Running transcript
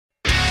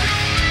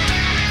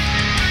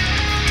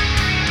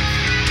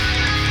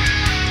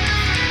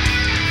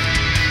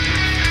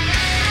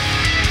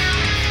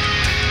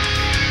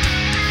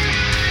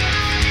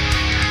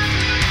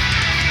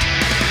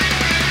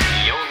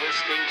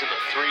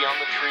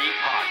Tree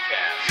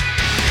Podcast.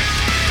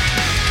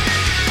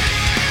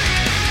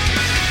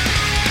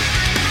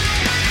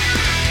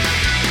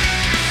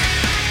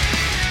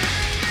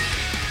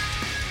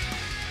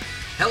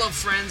 Hello,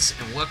 friends,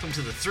 and welcome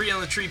to the 3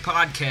 on the Tree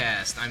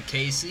Podcast. I'm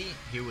Casey,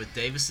 here with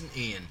Davis and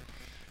Ian.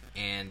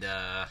 And,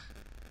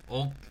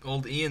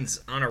 old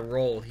Ian's on a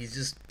roll. He's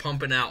just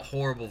pumping out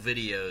horrible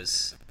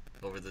videos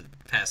over the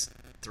past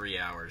 3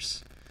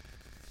 hours.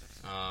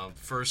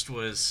 First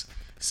was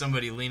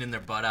somebody leaning their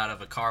butt out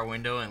of a car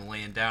window and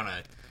laying down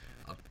a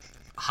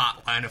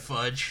hot line of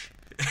fudge.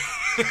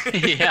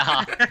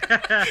 Yeah.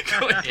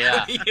 Going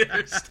down the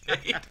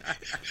interstate.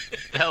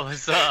 That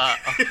was a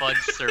fudge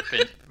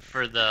serpent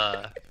for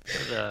the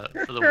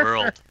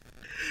world.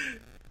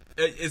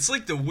 It's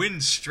like the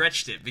wind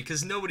stretched it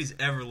because nobody's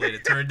ever laid a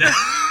turd down.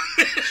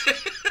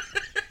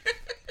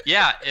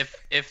 Yeah,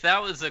 if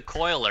that was a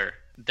coiler,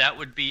 that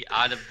would be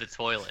out of the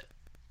toilet.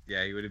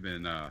 Yeah, he would have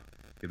been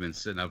he'd been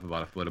sitting up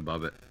about a foot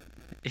above it.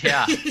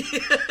 Yeah.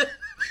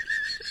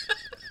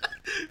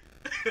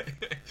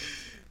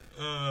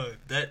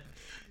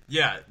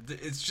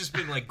 It's just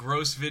been like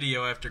gross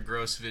video after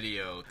gross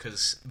video.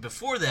 Because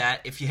before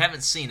that, if you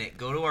haven't seen it,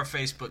 go to our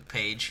Facebook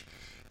page,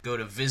 go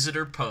to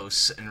Visitor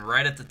Posts, and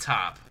right at the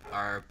top,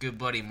 our good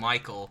buddy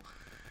Michael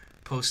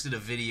posted a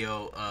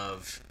video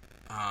of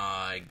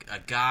a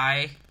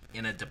guy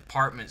in a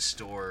department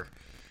store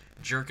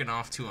jerking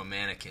off to a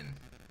mannequin.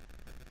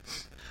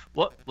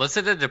 What was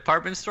it? A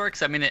department store?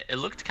 Because I mean, it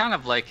looked kind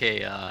of like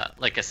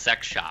a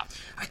sex shop.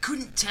 I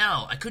couldn't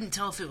tell. I couldn't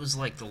tell if it was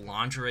like the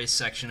lingerie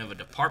section of a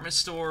department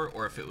store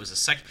or if it was a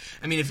sex.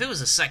 I mean, if it was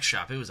a sex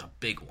shop, it was a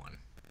big one.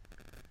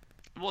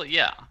 Well,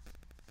 yeah,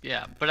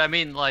 but I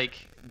mean,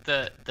 like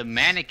the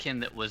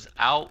mannequin that was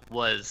out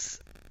was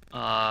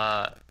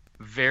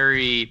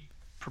very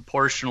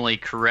proportionally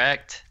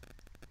correct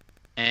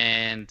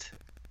and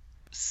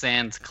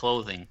sans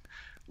clothing.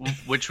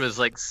 Which was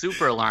like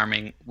super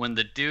alarming when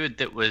the dude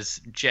that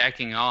was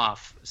jacking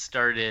off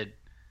started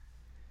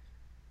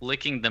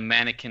licking the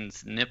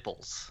mannequin's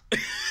nipples.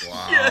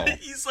 Wow. Yeah,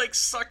 he's like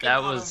sucking That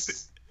on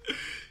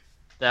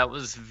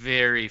was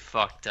very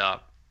fucked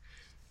up.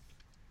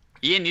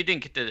 Ian, you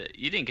didn't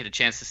get a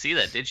chance to see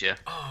that, did you?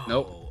 Oh,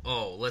 Nope.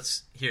 Oh,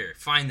 let's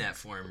find that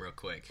for him real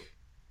quick.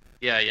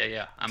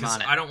 Yeah. I'm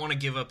on it. I don't want to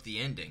give up the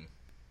ending.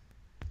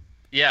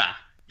 Yeah,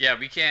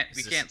 we can't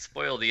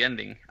spoil the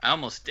ending. I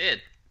almost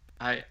did.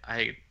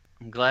 I'm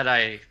glad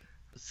I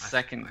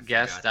second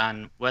guessed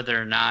on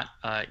whether or not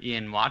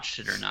Ian watched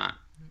it or not.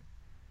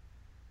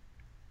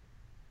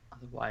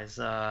 Otherwise,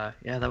 that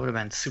would have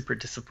been super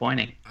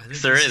disappointing.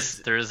 There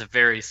is a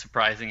very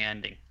surprising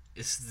ending.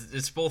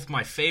 It's both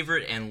my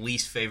favorite and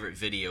least favorite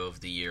video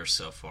of the year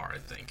so far, I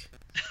think.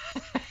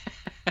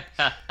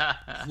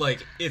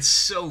 Like, it's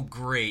so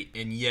great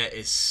and yet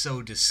it's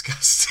so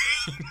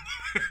disgusting.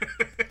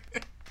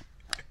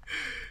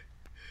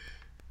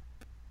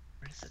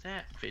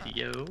 That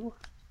video.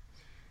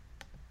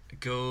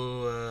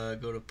 Go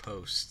to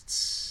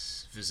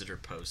posts, visitor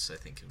posts. I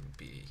think it would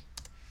be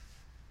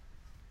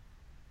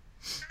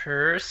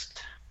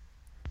first.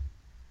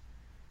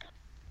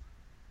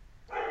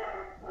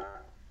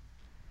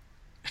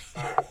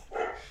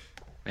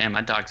 Man,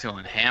 my dog's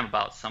going ham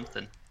about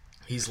something.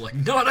 He's like,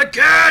 not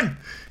again.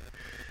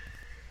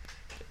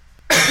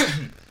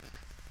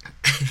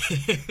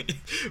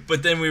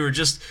 But then we were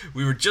just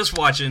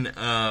watching.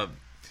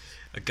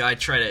 A guy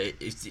tried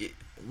to,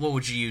 what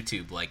would you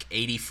YouTube, like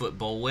 80-foot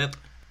bullwhip?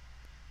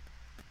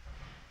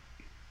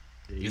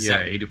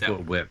 Yeah,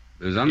 80-foot whip.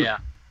 It was on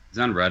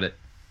Reddit.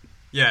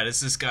 Yeah,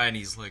 it's this guy, and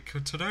he's like,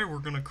 today we're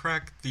going to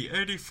crack the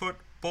 80-foot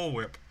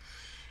bullwhip.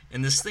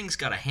 And this thing's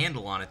got a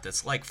handle on it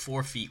that's like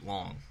 4 feet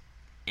long,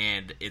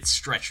 and it's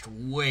stretched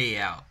way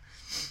out.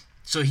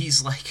 So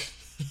he's like,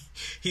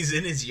 he's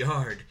in his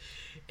yard,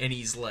 and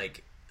he's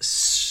like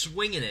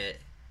swinging it.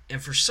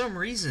 And for some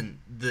reason,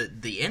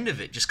 the end of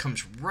it just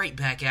comes right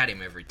back at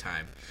him every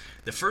time.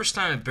 The first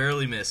time it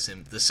barely missed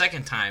him. The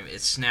second time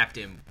it snapped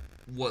him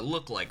what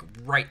looked like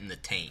right in the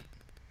taint.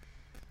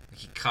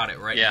 He caught it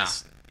right in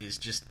his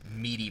just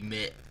meaty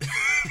mitt.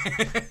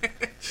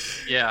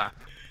 Yeah.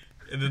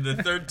 And then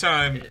the third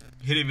time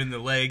hit him in the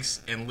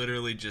legs and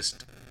literally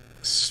just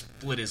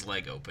split his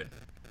leg open.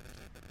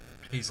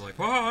 He's like,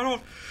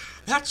 well,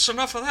 that's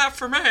enough of that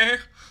for me.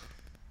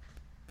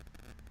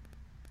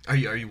 Are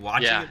you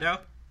watching it now?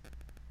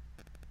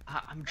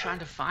 I'm trying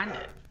to find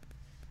it,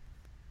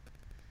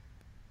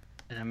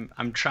 and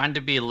I'm trying to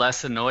be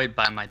less annoyed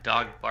by my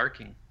dog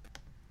barking,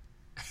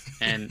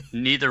 and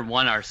neither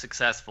one are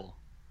successful.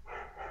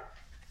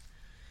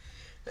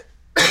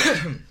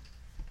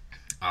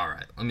 All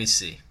right, let me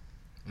see.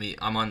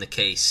 I'm on the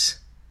case.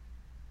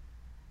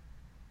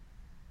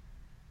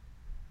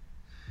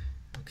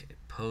 Okay,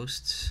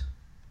 posts.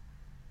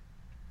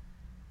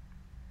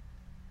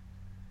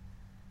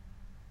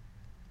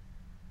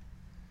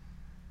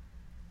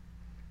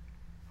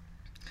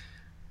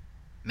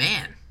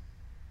 Man.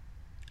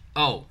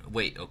 Oh,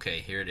 wait, okay,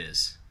 here it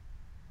is.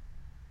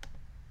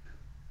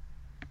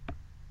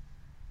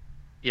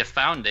 You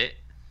found it.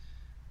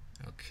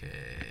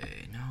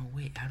 Okay, no,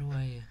 wait.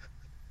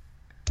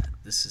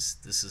 This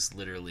is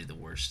literally the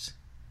worst.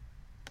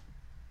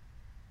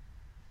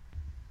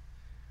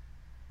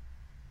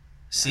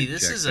 See,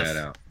 this is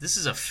a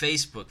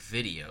Facebook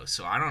video,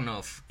 so I don't know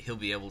if he'll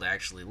be able to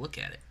actually look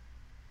at it.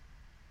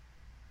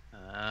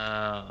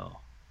 Oh.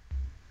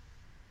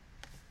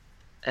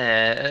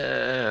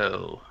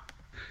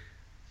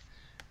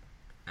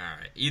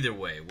 Alright, either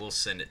way, we'll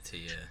send it to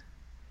you.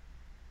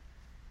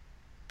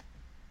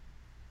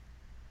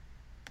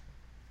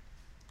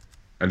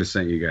 I just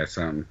sent you guys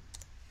something.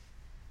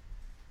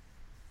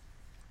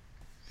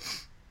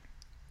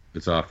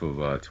 It's off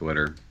of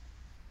Twitter.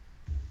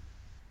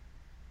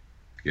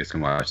 You guys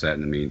can watch that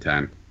in the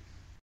meantime.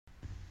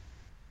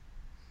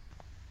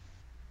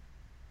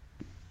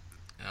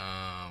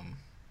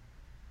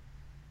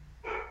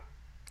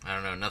 I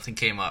don't know. Nothing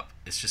came up.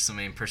 It's just the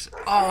main person.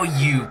 Oh,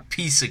 you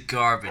piece of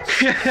garbage.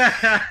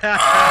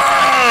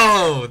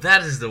 Oh,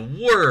 that is the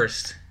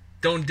worst.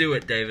 Don't do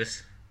it,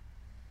 Davis.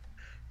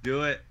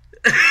 Do it.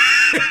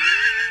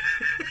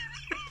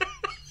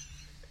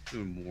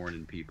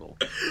 Warning people.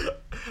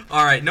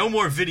 All right, no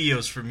more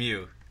videos from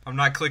you. I'm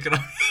not clicking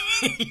on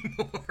it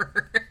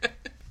anymore.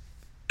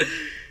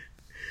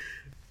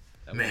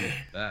 That Man,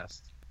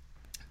 best.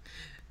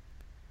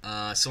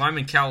 So I'm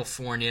in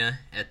California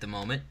at the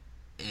moment,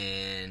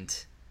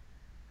 and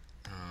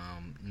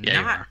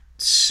not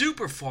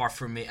super far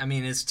from me. I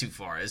mean, it's too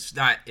far.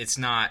 It's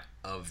not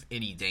of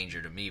any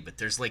danger to me. But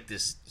there's like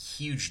this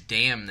huge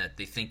dam that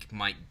they think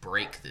might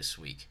break this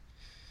week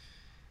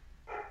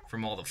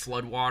from all the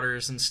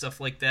floodwaters and stuff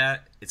like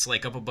that. It's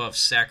like up above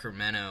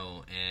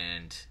Sacramento,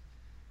 and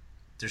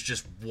there's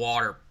just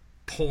water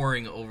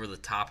pouring over the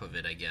top of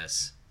it, I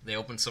guess. They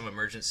opened some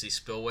emergency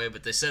spillway,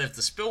 but they said if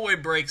the spillway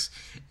breaks,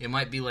 it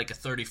might be like a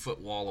 30-foot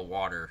wall of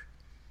water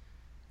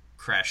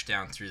crash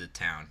down through the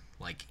town,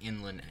 like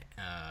inland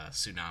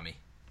tsunami.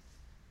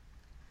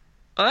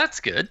 Oh, that's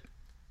good.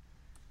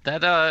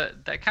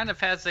 That kind of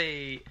has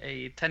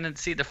a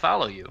tendency to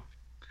follow you.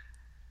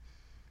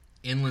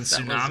 Inland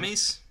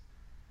tsunamis?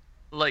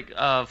 Like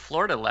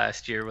Florida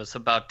last year was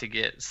about to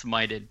get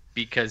smited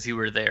because you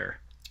were there.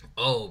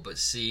 Oh, but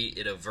see,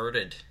 it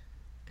averted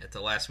at the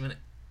last minute.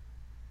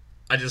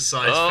 I just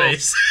saw his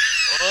face.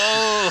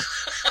 Oh.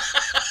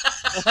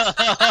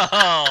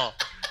 Oh.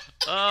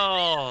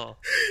 Oh.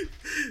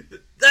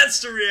 That's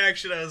the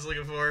reaction I was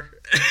looking for.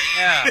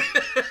 Yeah.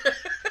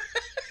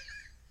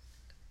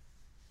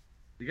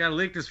 You gotta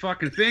lick his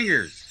fucking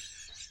fingers.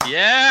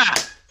 Yeah.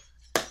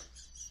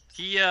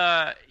 He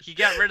got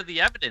rid of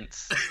the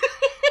evidence.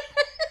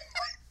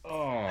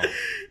 Oh.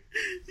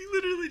 He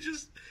literally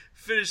just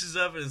finishes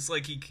up, and it's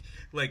like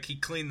he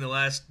cleaned the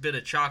last bit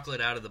of chocolate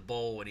out of the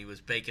bowl when he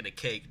was baking a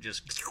cake.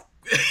 Just.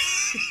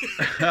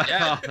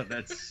 Yeah. Oh,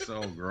 that's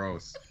so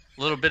gross.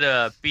 A little bit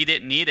of beat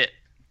it and eat it.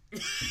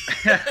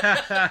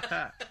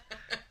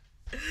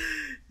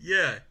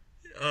 Yeah.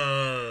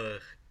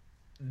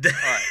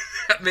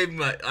 That made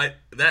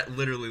that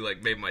literally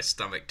like made my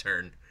stomach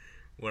turn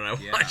when I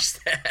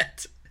watched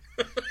that.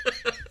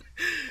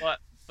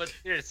 But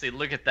seriously,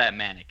 look at that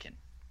mannequin.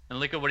 And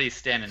look at what he's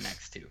standing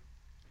next to.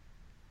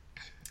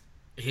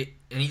 He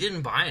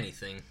didn't buy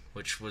anything,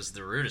 which was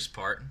the rudest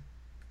part.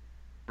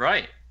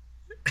 Right.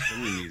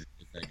 Someone needs to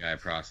get that guy a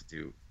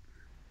prostitute.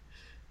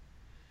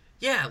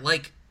 Yeah,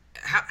 like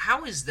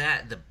how is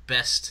that the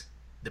best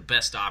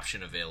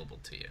option available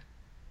to you?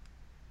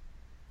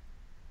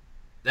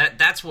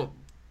 That's what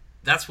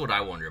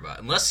I wonder about.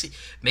 Unless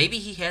maybe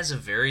he has a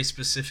very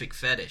specific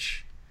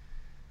fetish.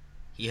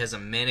 He has a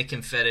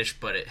mannequin fetish,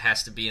 but it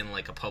has to be in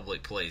like a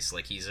public place.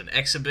 Like he's an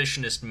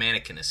exhibitionist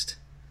mannequinist.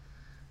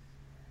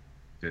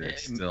 Dude,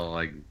 it's still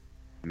like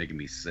making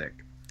me sick.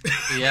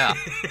 Yeah.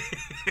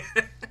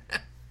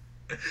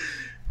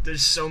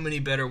 There's so many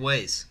better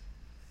ways.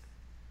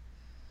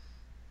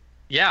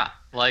 Yeah,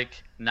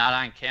 like not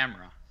on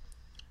camera.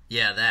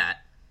 Yeah,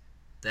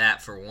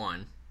 that for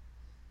one.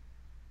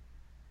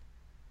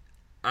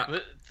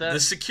 The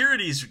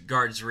security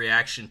guard's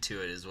reaction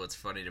to it is what's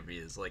funny to me.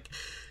 Is like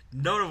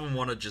none of them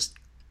want to just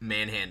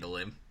manhandle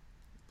him.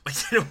 Like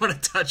they don't want to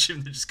touch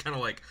him. They're just kind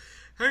of like,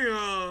 hey,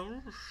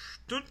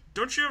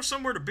 don't you have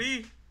somewhere to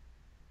be?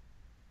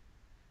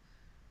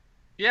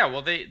 Yeah,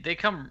 well, they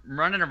come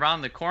running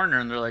around the corner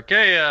and they're like,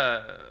 hey,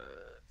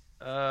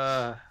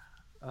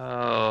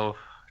 oh,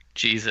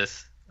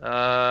 Jesus.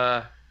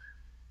 Never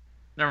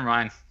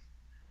mind.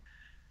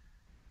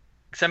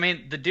 Because, I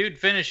mean, the dude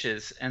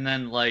finishes and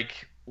then,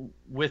 like,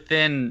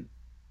 within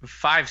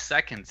 5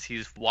 seconds,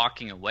 he's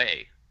walking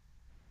away.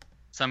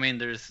 So, I mean,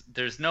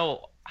 there's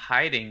no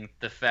hiding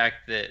the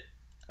fact that,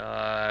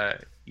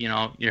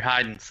 you're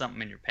hiding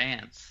something in your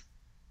pants.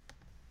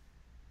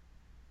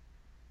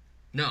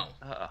 No.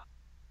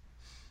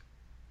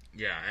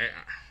 Yeah,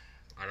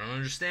 I don't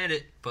understand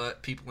it,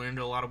 but people are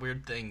into a lot of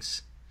weird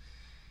things.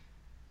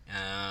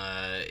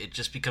 It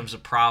just becomes a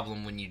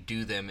problem when you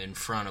do them in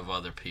front of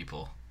other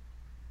people.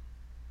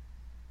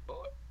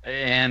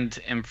 And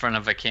in front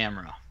of a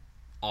camera.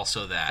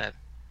 Also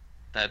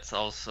that's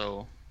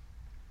also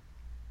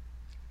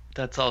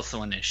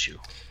an issue.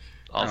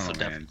 Also know,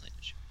 man. definitely an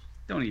issue.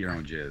 Don't eat your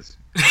own jizz.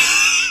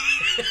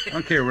 I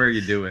don't care where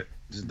you do it.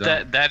 Just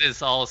don't. That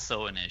is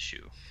also an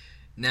issue.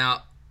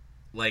 Now,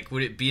 like,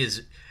 would it be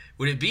as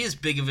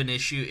big of an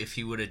issue if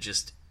he would have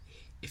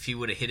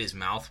hit his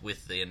mouth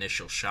with the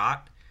initial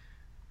shot,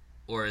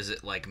 or is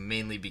it like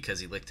mainly because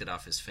he licked it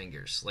off his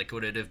fingers? Like,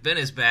 would it have been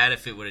as bad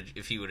if he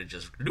would have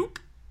just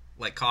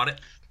like caught it?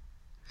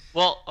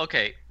 Well,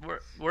 okay,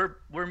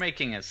 we're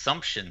making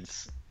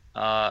assumptions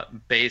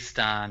based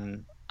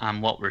on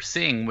what we're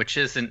seeing, which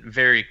isn't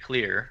very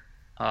clear.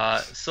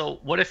 So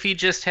what if he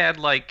just had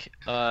like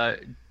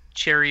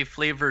cherry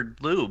flavored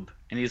lube,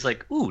 and he's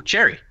like, "Ooh,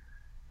 cherry."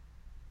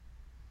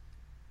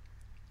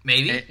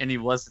 Maybe. And he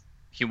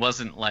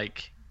wasn't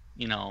like,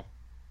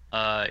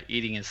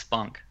 eating his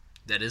spunk.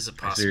 That is a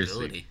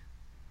possibility.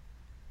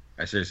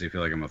 I seriously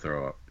feel like I'm gonna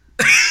throw up.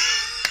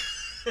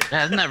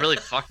 Yeah, isn't that really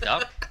fucked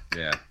up?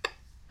 Yeah.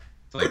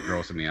 It's like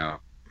grossing me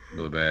out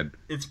really bad.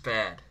 It's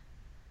bad.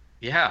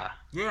 Yeah.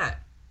 Yeah.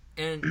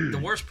 And the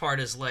worst part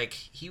is, like,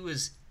 he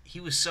was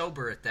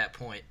sober at that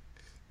point.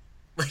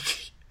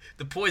 Like,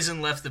 the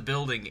poison left the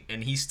building,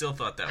 and he still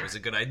thought that was a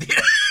good idea.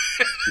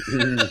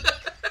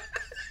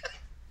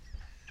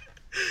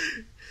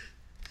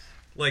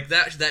 Like,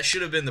 that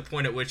should have been the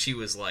point at which he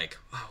was like,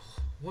 oh,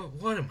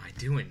 what am I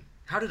doing?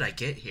 How did I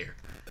get here?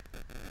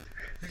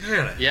 Like,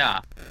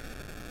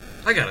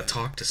 I gotta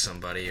talk to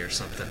somebody or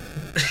something.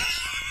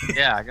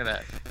 Yeah, I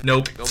gotta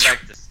Nope. go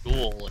back to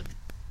school and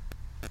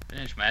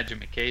finish my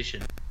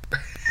education.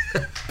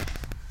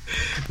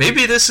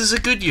 Maybe this is a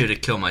good year to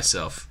kill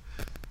myself.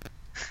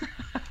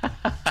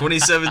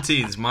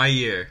 2017 is my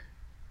year.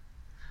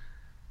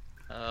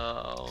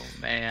 Oh,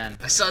 man.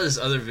 I saw this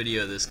other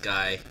video of this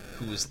guy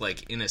who was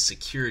like in a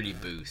security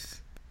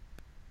booth.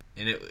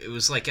 And it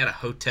was like at a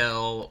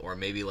hotel or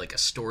maybe like a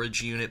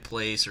storage unit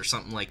place or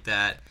something like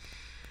that.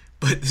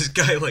 But this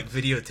guy like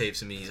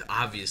videotapes him and he's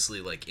obviously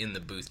like in the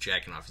booth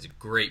jacking off. He's a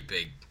great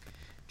big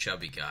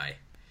chubby guy.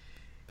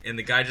 And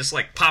the guy just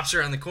like pops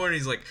around the corner and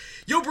he's like,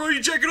 "Yo bro,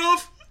 you jacking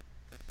off?"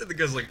 And the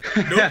guy's like,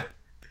 "Nope."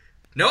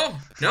 No.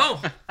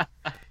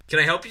 "Can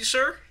I help you,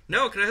 sir?"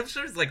 "No, can I help you,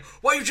 sir?" He's like,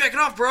 "Why are you jacking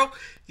off, bro?"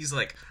 He's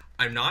like,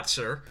 "I'm not,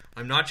 sir.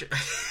 I'm not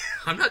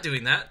I'm not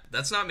doing that.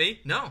 That's not me.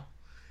 No."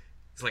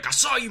 He's like, I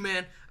saw you,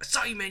 man.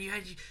 You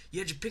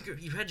had your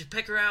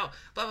pecker out.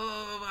 Blah, blah,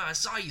 blah, blah, blah. I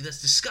saw you.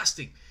 That's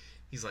disgusting.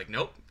 He's like,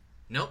 Nope.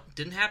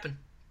 Didn't happen.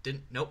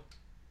 Nope.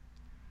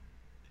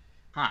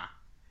 Huh.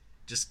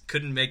 Just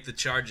couldn't make the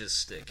charges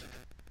stick.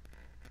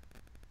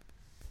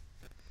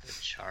 The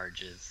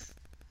charges.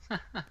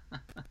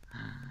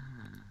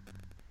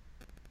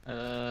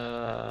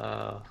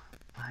 Oh,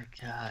 my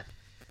God.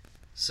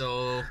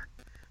 So,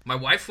 my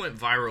wife went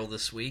viral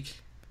this week.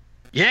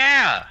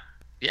 Yeah,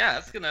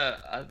 that's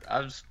gonna.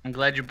 I'm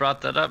glad you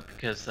brought that up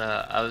because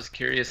I was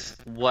curious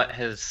what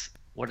has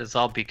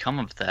all become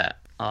of that.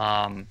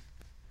 I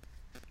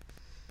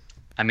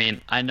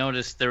mean, I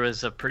noticed there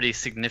was a pretty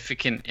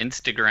significant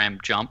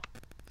Instagram jump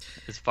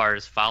as far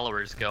as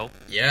followers go.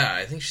 Yeah,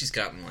 I think she's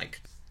gotten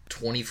like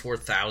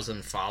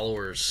 24,000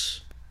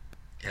 followers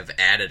have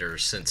added her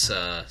since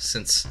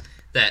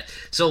that.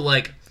 So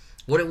like,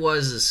 what it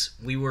was is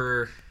we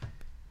were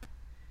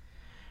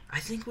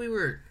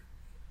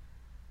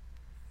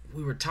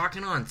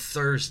talking on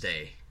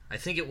Thursday. I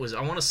think it was,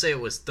 I want to say it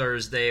was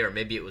Thursday or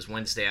maybe it was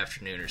Wednesday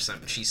afternoon or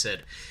something. She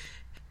said,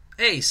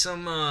 "Hey,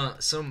 some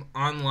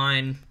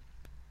online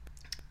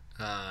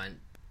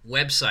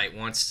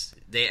website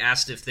they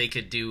asked if they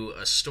could do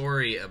a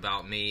story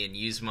about me and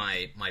use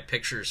my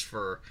pictures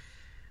for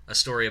a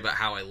story about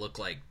how I look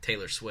like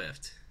Taylor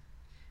Swift."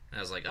 And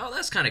I was like, "Oh,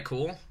 that's kind of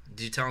cool.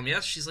 Did you tell them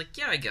yes?" She's like,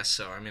 "Yeah, I guess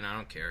so. I mean, I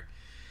don't care."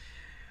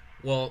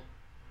 Well,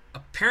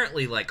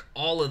 apparently, like,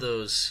 all of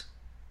those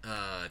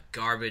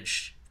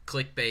garbage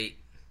clickbait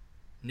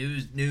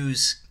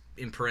news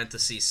in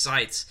parentheses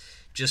sites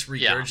just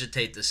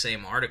regurgitate the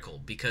same article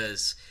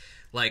because,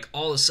 like,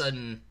 all of a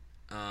sudden,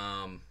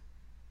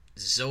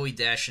 Zooey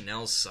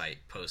Deschanel's site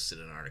posted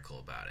an article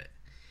about it.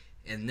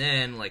 And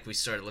then, like, we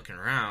started looking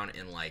around,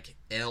 and, like,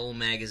 Elle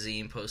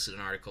magazine posted an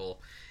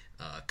article,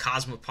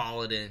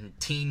 Cosmopolitan,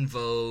 Teen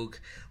Vogue,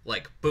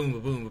 like, boom,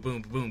 boom,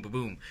 boom, boom, boom,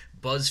 boom.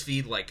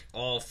 BuzzFeed, like,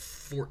 all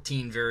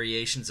 14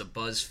 variations of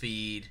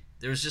BuzzFeed.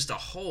 There was just a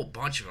whole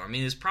bunch of them. I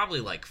mean, there's probably,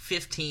 like,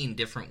 15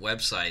 different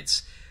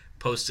websites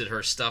posted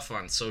her stuff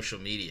on social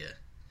media.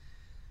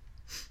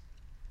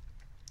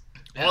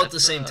 All at the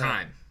same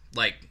time.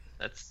 Like,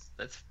 that's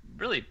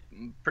really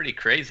pretty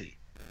crazy.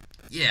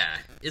 Yeah,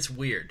 it's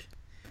weird.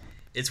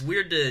 It's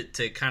weird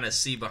to kind of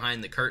see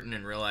behind the curtain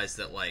and realize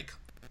that, like,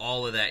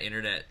 all of that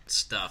internet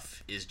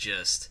stuff is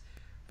just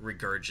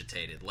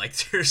regurgitated. Like,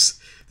 there's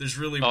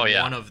really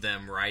one of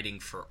them writing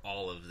for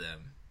all of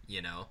them,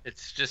 you know?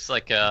 It's just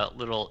like a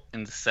little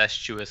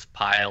incestuous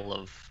pile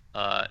of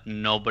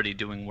nobody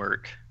doing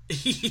work.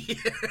 Yeah,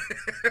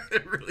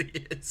 it really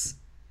is.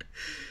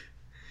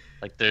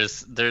 Like,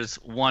 there's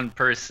one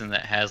person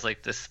that has,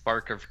 like, this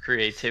spark of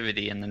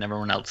creativity, and then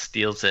everyone else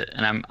steals it.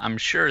 And I'm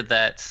sure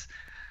that's...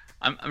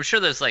 I'm sure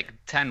there's like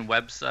 10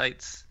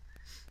 websites,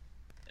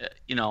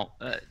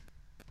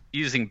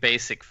 using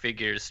basic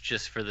figures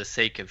just for the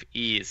sake of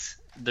ease,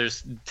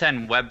 there's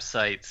 10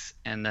 websites,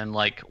 and then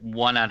like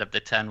one out of the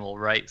 10 will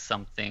write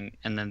something,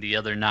 and then the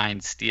other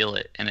 9 steal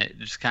it, and it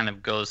just kind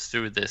of goes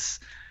through this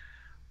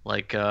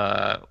like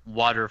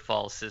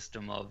waterfall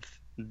system of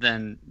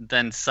then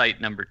site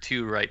number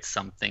 2 writes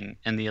something,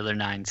 and the other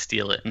 9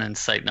 steal it, and then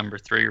site number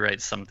 3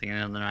 writes something, and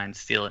the other 9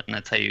 steal it, and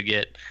that's how you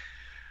get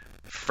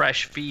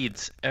fresh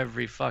feeds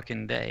every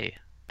fucking day.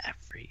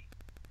 Every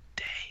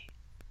day.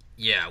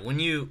 Yeah,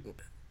 when you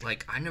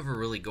like, I never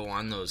really go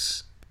on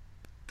those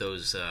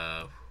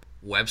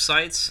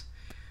websites,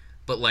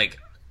 but like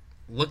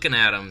looking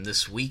at them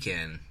this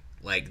weekend,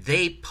 like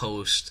they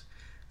post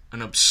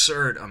an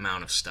absurd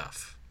amount of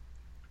stuff.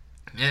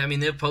 I mean,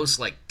 they post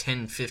like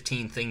 10,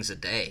 15 things a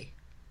day,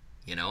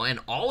 you know, and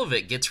all of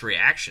it gets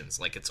reactions.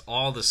 Like it's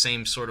all the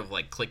same sort of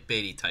like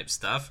clickbaity type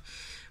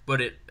stuff,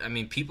 but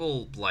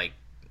people like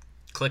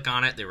click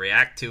on it, they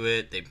react to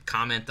it, they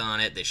comment on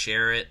it, they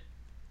share it.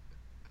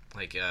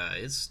 Like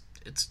it's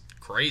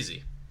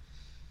crazy.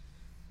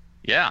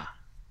 Yeah,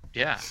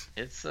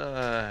 it's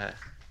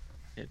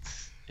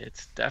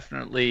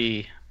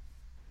definitely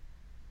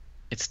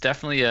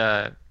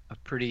a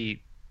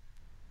pretty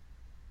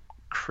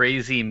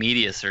crazy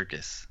media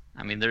circus.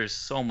 I mean, there's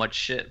so much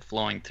shit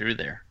flowing through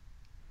there.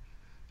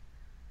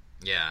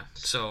 Yeah,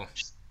 so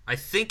I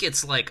think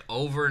it's like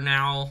over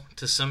now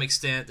to some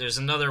extent. There's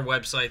another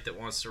website that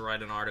wants to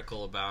write an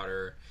article about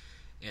her,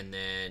 and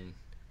then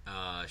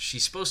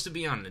she's supposed to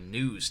be on the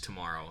news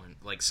tomorrow, and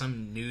like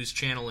some news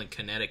channel in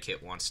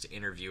Connecticut wants to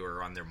interview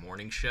her on their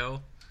morning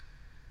show.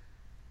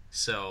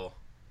 So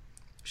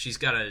she's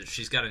got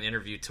an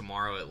interview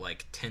tomorrow at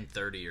like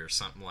 10:30 or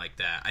something like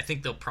that. I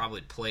think they'll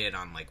probably play it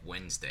on like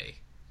Wednesday.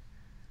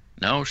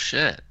 No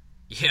shit.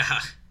 Yeah.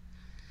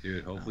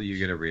 Dude, hopefully you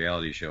get a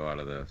reality show out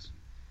of this.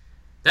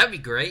 That'd be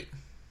great.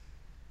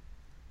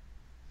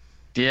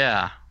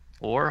 Yeah,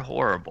 or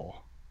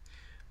horrible.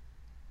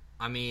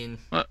 I mean,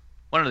 one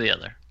or the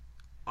other.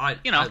 I'd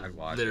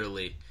watch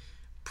literally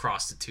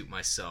prostitute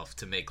myself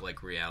to make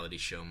like reality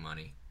show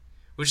money,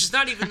 which is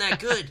not even that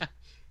good.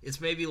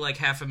 It's maybe like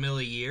 $500,000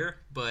 a year,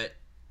 but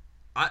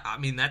I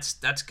mean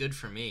that's good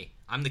for me.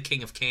 I'm the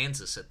king of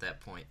Kansas at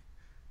that point.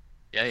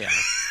 Yeah.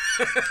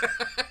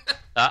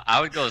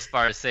 I would go as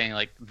far as saying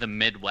like the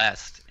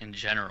Midwest in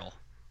general.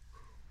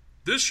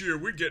 This year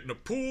we're getting a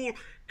pool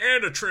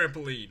and a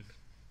trampoline.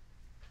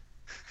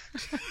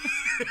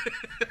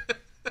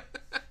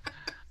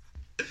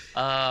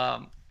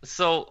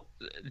 So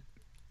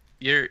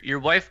your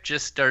wife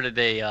just started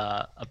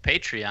a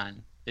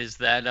Patreon. Is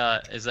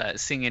that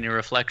seeing any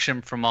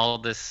reflection from all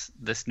this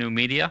new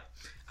media?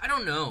 I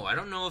don't know. I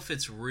don't know if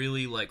it's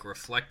really like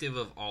reflective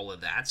of all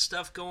of that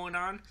stuff going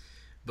on,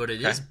 but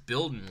it is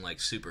building like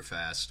super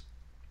fast.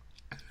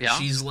 Yeah.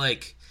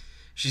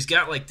 She's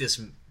got like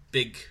this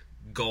big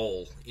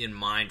goal in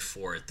mind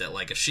for it, that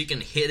like if she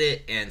can hit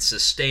it and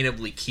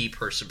sustainably keep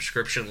her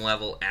subscription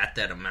level at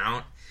that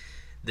amount,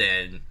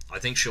 then I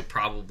think she'll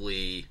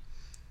probably,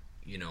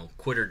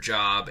 quit her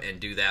job and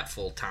do that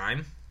full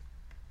time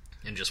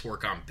and just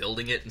work on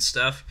building it and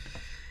stuff.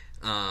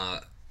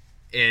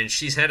 And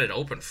she's had it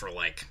open for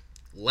like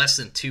less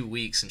than 2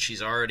 weeks, and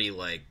she's already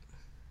like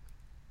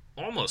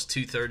almost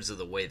 2/3 of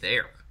the way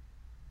there.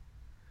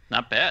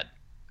 Not bad.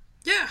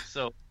 Yeah.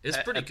 So it's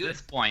pretty good. At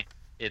this point,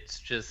 it's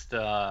just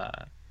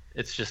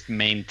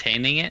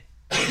maintaining it.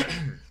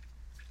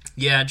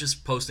 Yeah,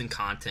 just posting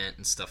content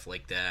and stuff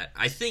like that.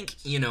 I think,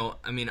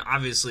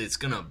 obviously it's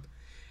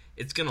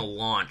gonna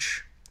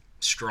launch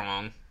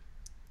strong,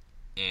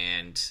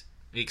 and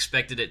we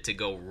expected it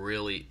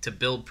to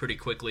build pretty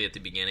quickly at the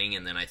beginning,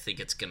 and then I think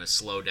it's gonna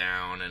slow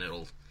down, and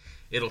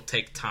it'll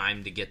take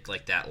time to get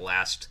like that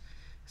last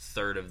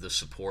third of the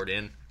support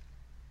in.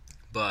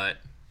 But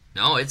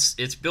no,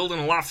 it's building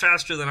a lot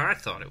faster than I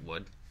thought it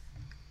would.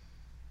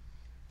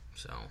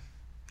 So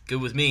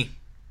good with me.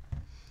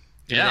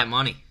 Give me that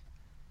money.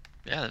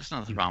 Yeah, there's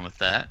nothing wrong with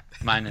that.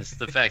 Minus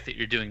the fact that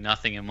you're doing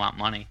nothing and want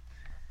money.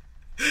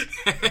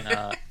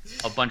 And,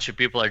 a bunch of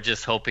people are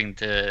just hoping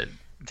to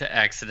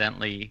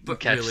accidentally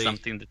catch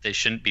something that they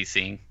shouldn't be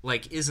seeing.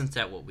 Like, isn't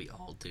that what we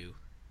all do?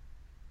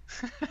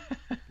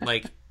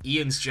 Like,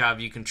 Ian's job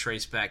you can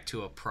trace back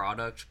to a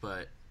product,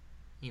 but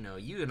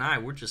you and I,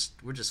 we're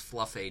just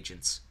fluff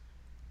agents.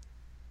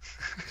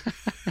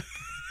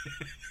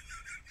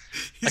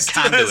 A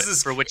conduit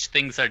for which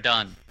things are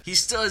done. He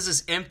still has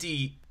this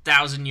empty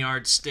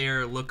 1,000-yard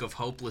stare look of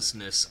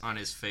hopelessness on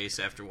his face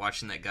after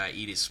watching that guy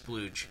eat his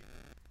splooge.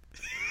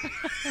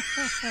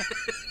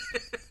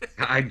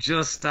 I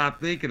just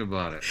stopped thinking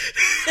about it.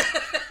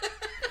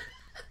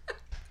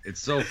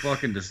 It's so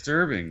fucking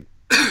disturbing.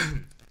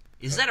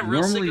 Is that a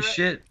real normally cigarette?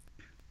 Shit?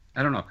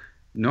 I don't know.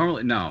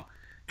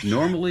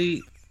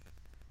 Normally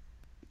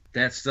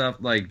that stuff,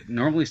 like,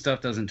 normally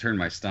stuff doesn't turn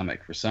my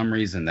stomach. For some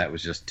reason, that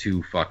was just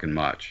too fucking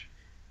much.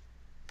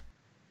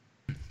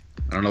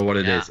 I don't know what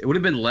it is. It would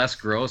have been less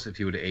gross if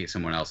he would have ate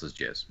someone else's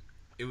jizz.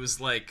 It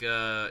was like,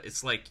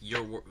 it's like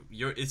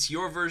it's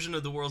your version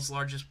of the world's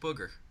largest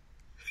booger.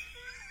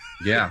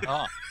 Yeah.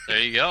 Oh, there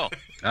you go.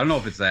 I don't know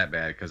if it's that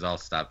bad because I'll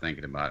stop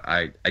thinking about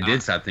it. I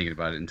did stop thinking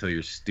about it until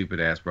your stupid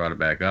ass brought it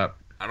back up.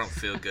 I don't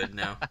feel good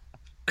now.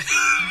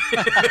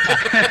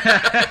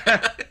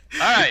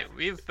 All right,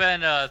 we've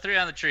been 3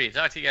 on the tree.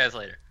 Talk to you guys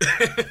later.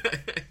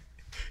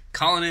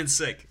 Calling in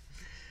sick.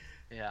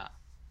 Yeah.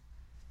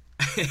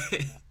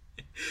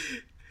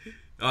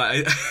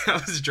 I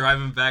was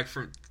driving back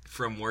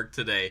from work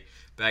today,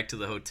 back to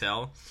the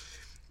hotel,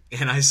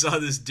 and I saw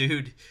this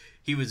dude.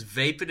 He was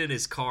vaping in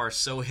his car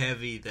so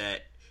heavy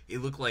that it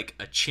looked like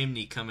a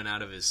chimney coming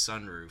out of his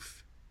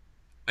sunroof.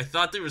 I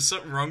thought there was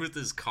something wrong with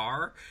his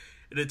car,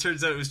 and it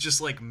turns out it was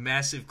just like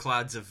massive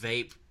clouds of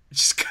vape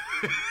just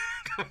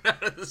coming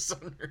out of the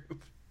sunroof.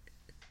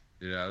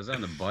 Dude, I was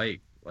on the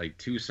bike like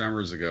 2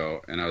 summers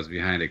ago, and I was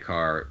behind a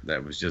car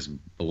that was just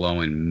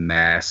blowing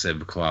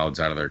massive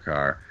clouds out of their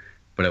car.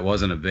 But it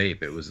wasn't a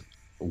vape, it was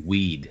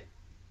weed.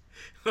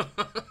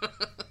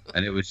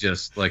 And it was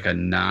just like a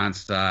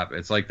nonstop.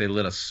 It's like they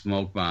lit a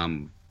smoke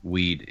bomb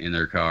weed in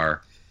their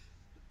car.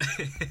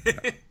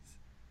 It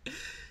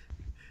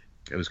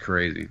was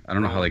crazy. I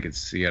don't know how they could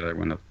see out of their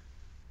window.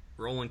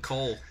 Rolling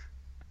coal.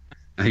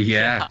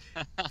 Yeah.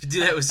 If you do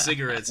that with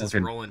cigarettes, it's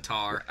rolling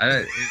tar.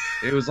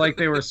 It was like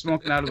they were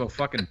smoking out of a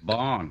fucking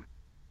bong.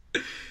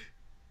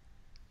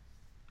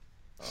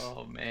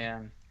 Oh,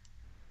 man.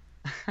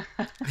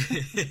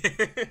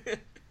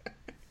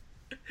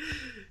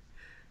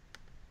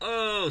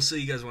 Oh, so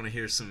you guys want to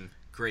hear some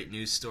great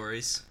news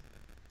stories?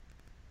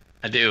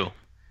 I do.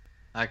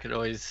 I could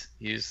always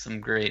use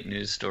some great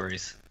news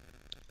stories.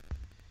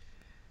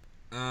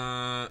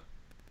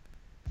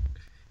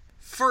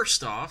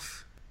 First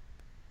off,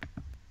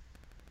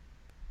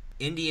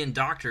 Indian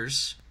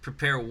doctors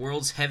prepare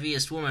world's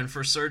heaviest woman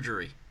for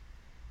surgery.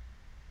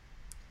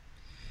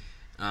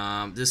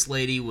 This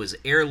lady was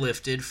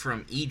airlifted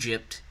from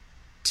Egypt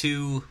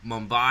to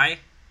Mumbai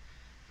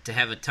to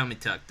have a tummy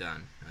tuck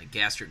done, a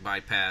gastric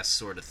bypass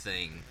sort of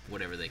thing,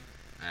 whatever they,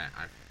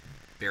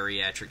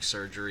 bariatric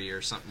surgery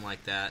or something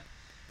like that,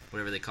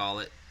 whatever they call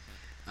it.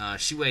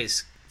 She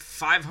weighs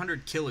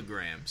 500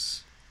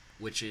 kilograms,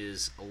 which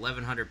is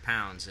 1,100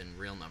 pounds in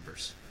real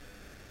numbers.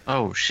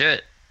 Oh,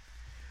 shit.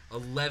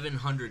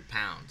 1,100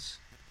 pounds.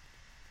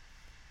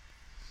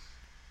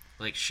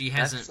 Like, she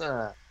hasn't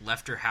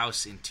left her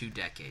house in 2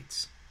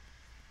 decades.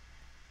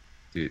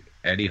 Dude,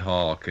 Eddie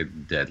Hall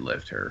could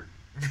deadlift her.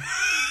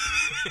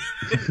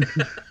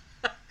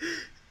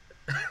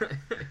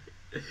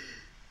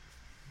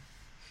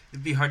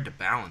 It'd be hard to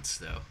balance,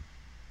 though.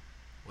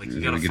 Like, you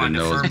You're gotta gonna find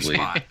get a a firm nosebleed.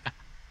 spot.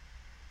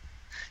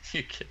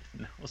 You get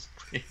a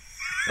nosebleed.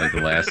 Like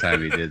the last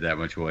time he did that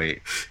much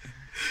weight.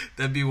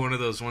 That'd be one of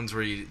those ones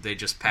where they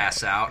just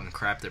pass out and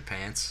crap their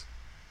pants.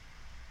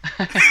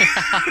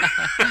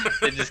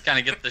 They just kind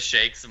of get the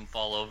shakes and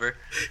fall over.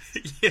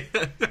 Yeah.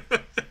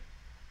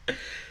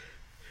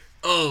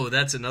 Oh,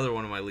 that's another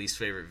one of my least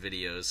favorite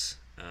videos.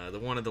 The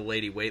one of the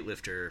lady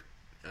weightlifter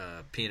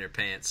peeing her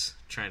pants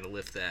trying to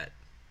lift that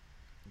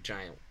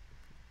giant.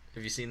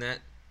 Have you seen that?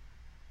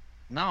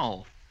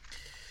 No.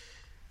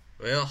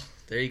 Well,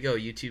 there you go.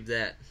 YouTube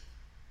that.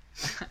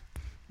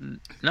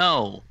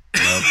 No.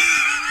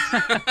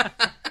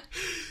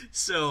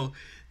 So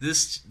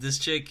this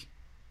chick,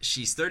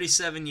 she's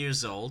 37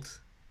 years old.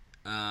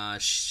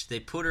 They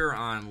put her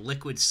on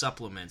liquid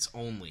supplements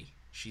only.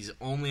 She's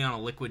only on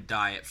a liquid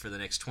diet for the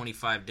next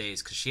 25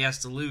 days because she has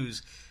to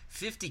lose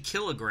 50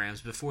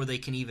 kilograms before they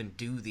can even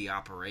do the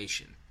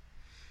operation.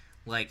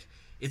 Like,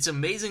 it's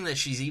amazing that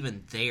she's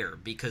even there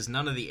because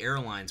none of the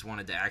airlines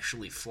wanted to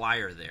actually fly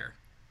her there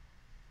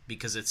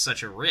because it's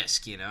such a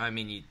risk, you know? I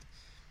mean,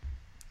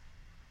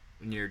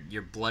 when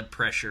your blood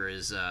pressure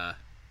is,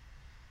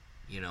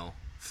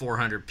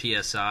 400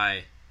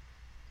 psi,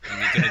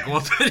 and you're gonna go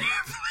up an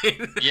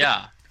airplane.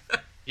 Yeah.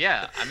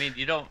 I mean,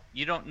 you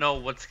don't know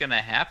what's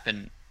gonna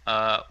happen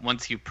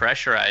once you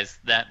pressurize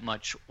that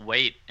much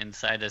weight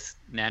inside a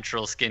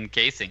natural skin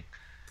casing.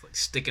 It's like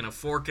sticking a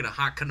fork in a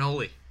hot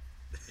cannoli.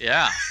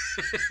 Yeah.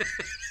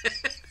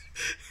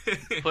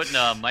 Putting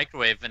a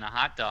microwave in a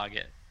hot dog.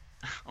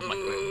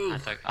 A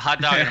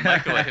hot dog in a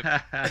microwave.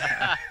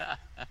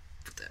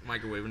 Put that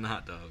microwave in the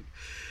hot dog.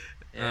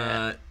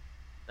 Yeah,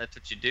 that's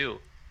what you do.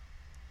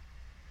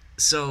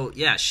 So,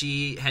 yeah,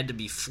 she had to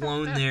be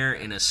flown there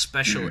in a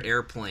special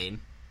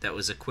airplane that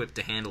was equipped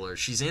to handle her.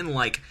 She's in,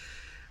 like,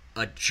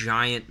 a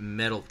giant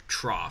metal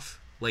trough.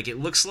 Like, it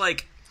looks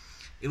like,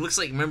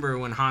 remember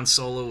when Han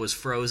Solo was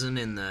frozen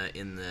in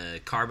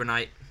the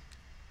carbonite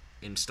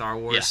in Star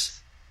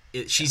Wars?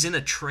 Yes. She's in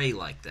a tray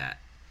like that.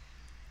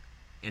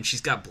 And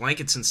she's got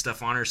blankets and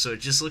stuff on her, so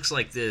it just looks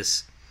like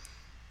this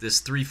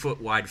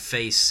 3-foot wide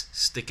face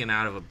sticking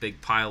out of a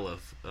big pile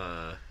of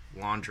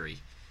laundry.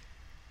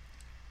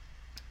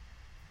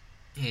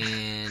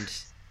 And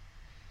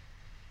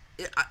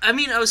I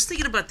mean, I was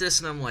thinking about this,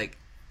 and I'm like,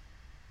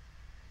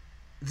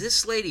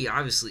 this lady,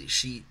 obviously,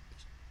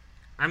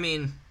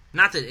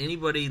 not that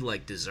anybody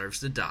like deserves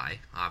to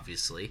die.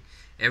 Obviously,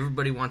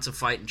 everybody wants a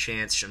fighting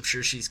chance. I'm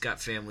sure she's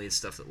got family and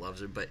stuff that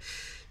loves her, but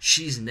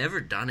she's never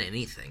done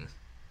anything.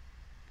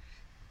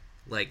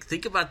 Like,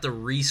 think about the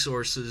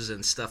resources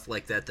and stuff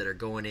like that are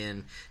going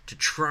in to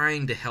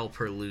trying to help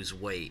her lose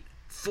weight.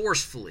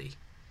 Forcefully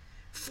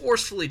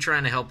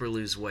trying to help her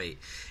lose weight.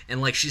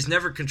 And, like, she's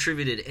never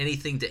contributed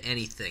anything to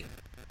anything.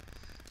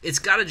 It's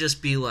got to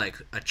just be,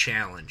 like, a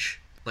challenge.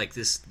 Like,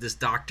 this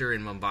doctor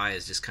in Mumbai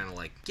is just kind of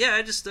like, yeah,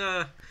 I just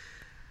thought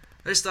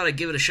I'd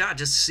give it a shot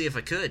just to see if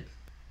I could.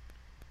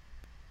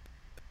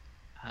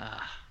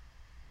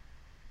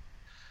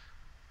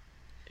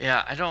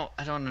 Yeah, I don't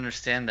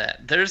understand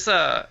that. There's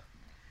a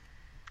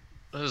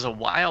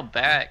while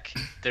back,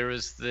 there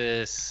was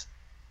this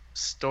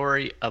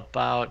story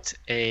about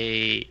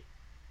a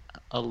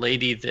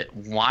lady that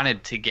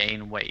wanted to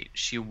gain weight.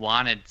 She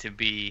wanted to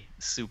be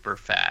super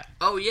fat.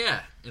 Oh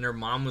yeah, and her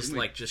mom was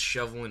like just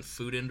shoveling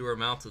food into her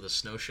mouth with a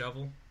snow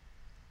shovel.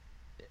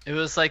 It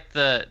was like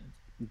the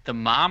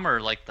mom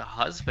or like the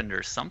husband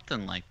or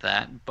something like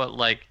that, but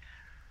like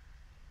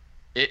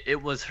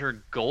it was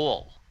her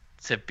goal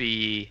to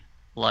be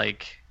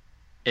like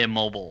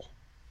immobile.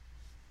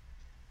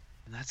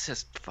 And that's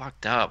just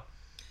fucked up.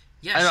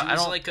 Yeah, she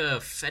was like a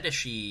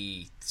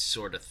fetishy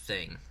sort of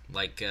thing.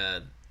 Like,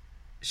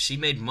 she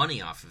made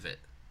money off of it.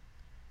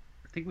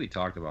 I think we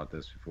talked about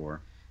this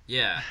before.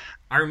 Yeah.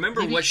 I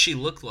remember what she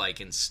looked like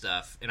and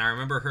stuff, and I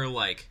remember her,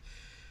 like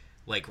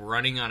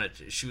running on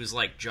she was,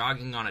 like,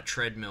 jogging on a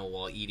treadmill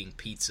while eating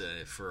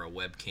pizza for a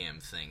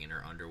webcam thing in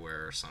her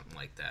underwear or something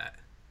like that.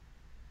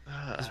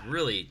 It was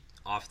really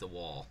off the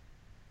wall.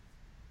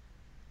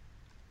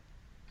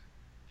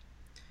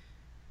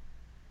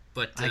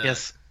 But I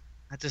guess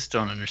I just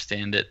don't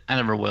understand it. I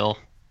never will.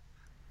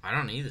 I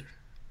don't either.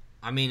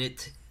 I mean,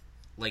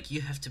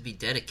 you have to be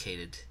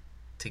dedicated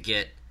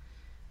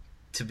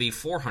to be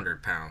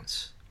 400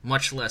 pounds,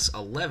 much less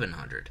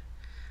 1,100.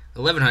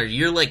 1,100,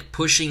 you're like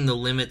pushing the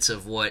limits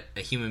of what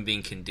a human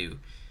being can do.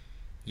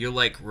 You're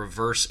like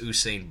reverse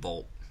Usain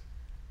Bolt.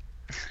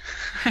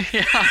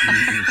 Yeah.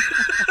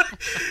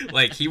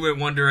 Like, he went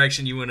one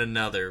direction, you went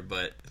another,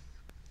 but...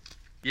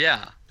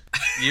 Yeah.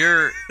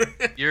 You're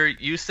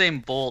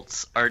Usain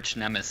Bolt's arch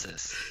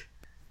nemesis.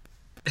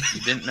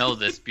 You didn't know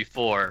this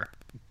before,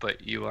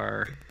 but you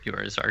are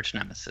his arch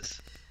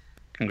nemesis.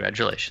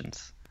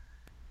 Congratulations.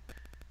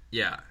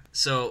 Yeah.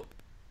 So,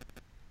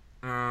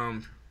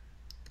 they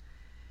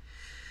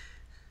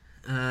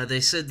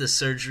said the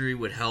surgery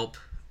would help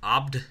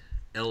Abd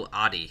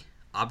al-Adi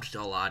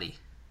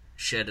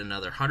shed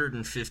another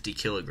 150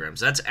 kilograms.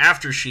 That's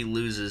after she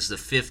loses the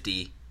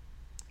 50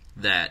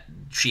 that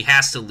she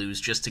has to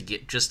lose just to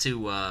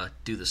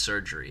do the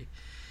surgery.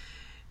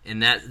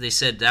 And that they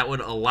said that would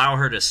allow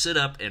her to sit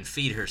up and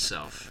feed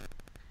herself.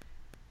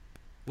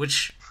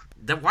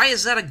 Why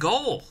is that a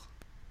goal?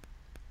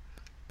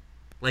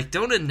 Like,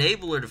 don't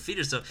enable her to feed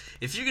herself.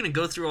 If you're going to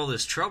go through all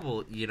this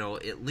trouble,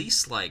 at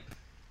least, like,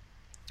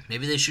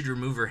 maybe they should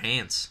remove her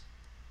hands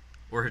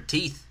or her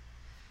teeth.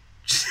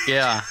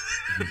 Yeah.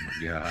 Oh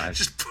my God.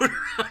 Just put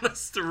her on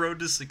the road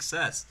to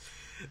success.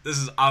 This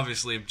is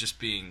obviously just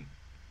being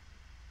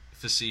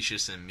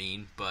facetious and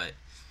mean, but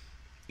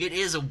it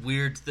is a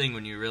weird thing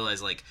when you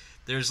realize, like,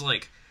 there's,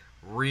 like,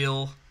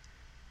 real,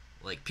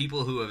 like,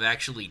 people who have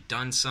actually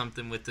done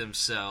something with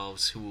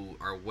themselves, who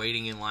are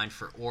waiting in line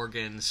for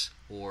organs,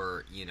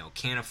 or,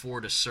 can't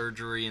afford a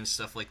surgery and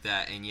stuff like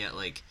that, and yet,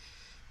 like,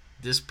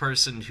 this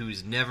person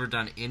who's never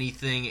done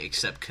anything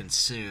except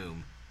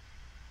consume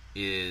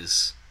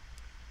is,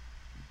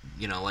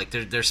 like,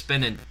 they're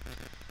spending,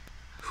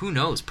 who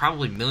knows,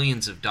 probably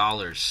millions of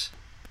dollars.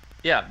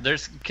 Yeah,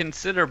 there's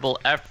considerable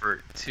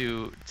effort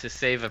to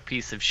save a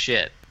piece of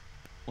shit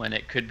when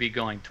it could be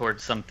going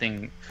towards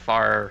something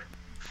far,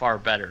 far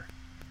better.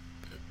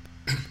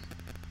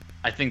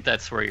 I think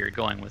that's where you're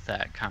going with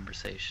that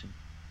conversation.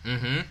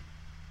 Mm-hmm.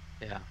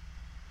 Yeah.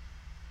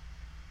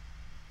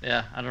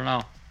 Yeah, I don't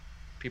know.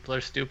 People are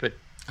stupid.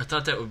 I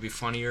thought that would be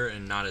funnier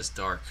and not as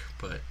dark,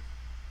 but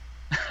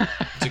it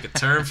took a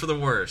turn for the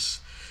worse.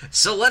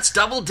 So let's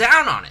double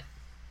down on it.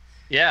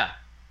 Yeah.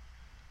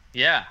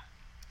 Yeah.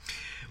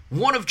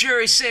 One of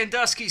Jerry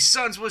Sandusky's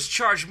sons was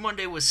charged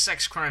Monday with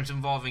sex crimes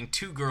involving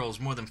two girls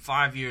more than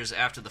 5 years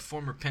after the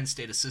former Penn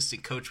State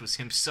assistant coach was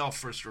himself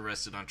first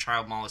arrested on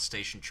child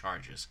molestation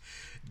charges.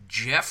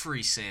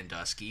 Jeffrey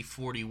Sandusky,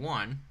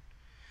 41,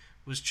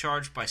 was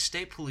charged by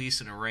state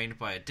police and arraigned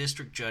by a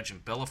district judge in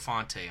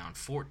Belafonte on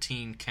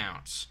 14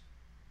 counts.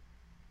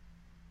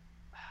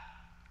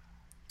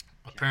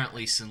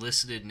 Apparently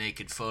solicited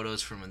naked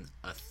photos from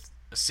a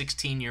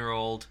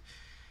 16-year-old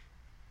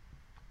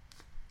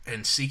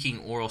and seeking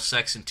oral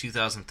sex in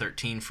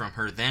 2013 from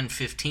her then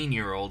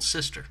 15-year-old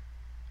sister.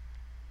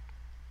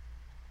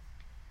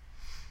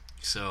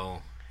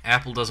 So,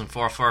 apple doesn't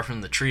fall far from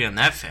the tree on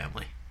that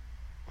family.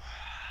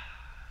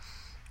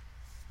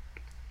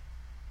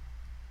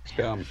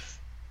 Dumb.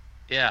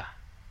 Yeah.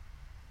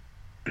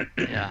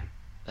 Yeah.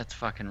 That's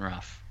fucking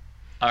rough.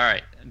 All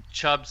right,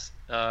 Chubbs,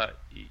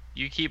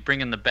 you keep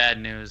bringing the bad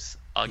news.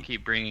 I'll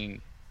keep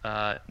bringing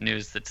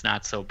news that's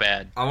not so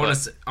bad. I'm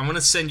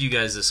gonna send you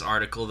guys this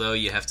article, though.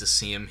 You have to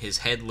see him. His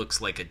head looks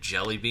like a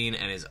jelly bean,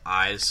 and his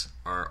eyes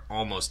are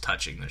almost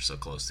touching. They're so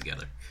close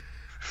together.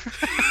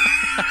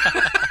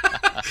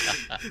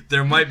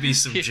 There might be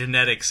some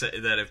genetics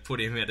that have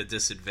put him at a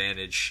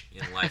disadvantage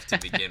in life to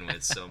begin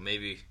with, so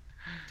maybe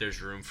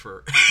there's room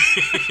for...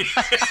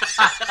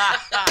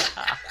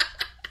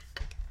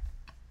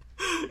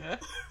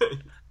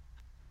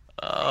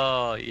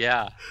 Oh,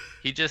 yeah.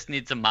 He just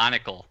needs a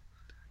monocle.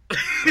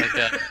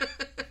 Like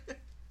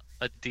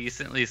a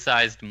decently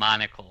sized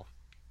monocle.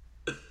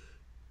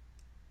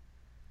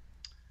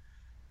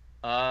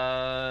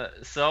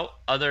 So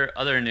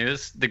other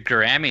news. The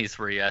Grammys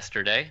were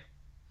yesterday.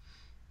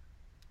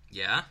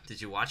 Yeah?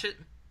 Did you watch it?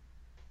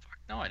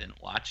 No, I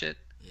didn't watch it.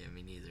 Yeah,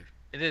 me neither.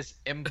 It is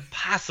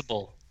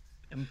impossible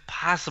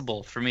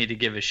for me to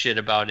give a shit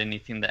about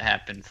anything that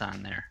happens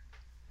on there.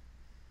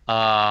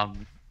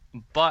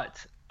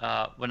 But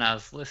when I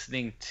was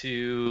listening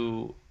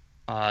to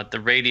the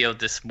radio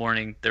this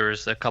morning, there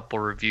was a couple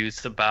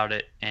reviews about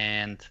it,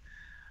 and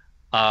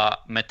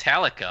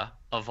Metallica,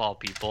 of all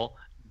people,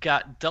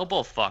 got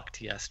double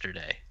fucked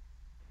yesterday.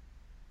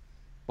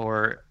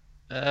 Or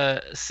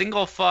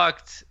single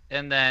fucked,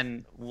 and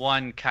then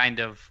one kind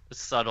of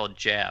subtle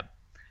jab.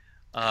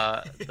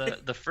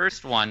 The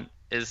first one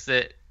is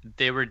that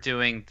they were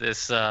doing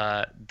this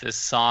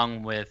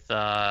song with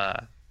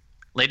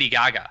Lady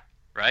Gaga,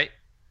 right?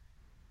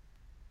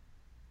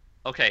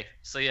 Okay,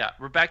 so yeah,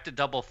 we're back to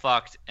double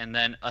fucked, and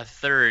then a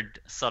third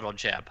subtle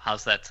jab.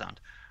 How's that sound?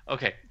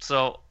 Okay,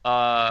 so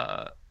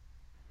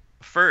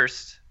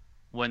first,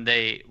 when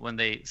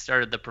they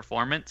started the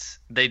performance,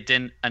 they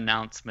didn't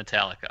announce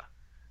Metallica.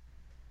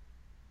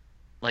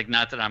 Like,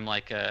 not that I'm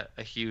like a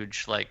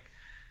huge like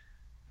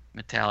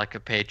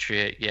Metallica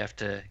patriot, you have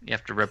to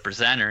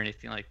represent or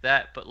anything like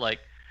that, but like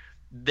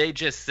they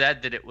just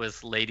said that it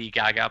was Lady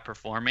Gaga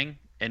performing,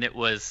 and it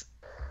was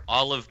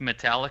all of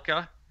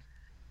Metallica,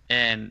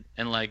 and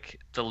like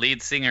the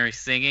lead singer is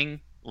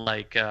singing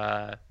like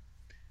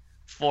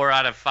 4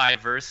 out of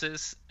 5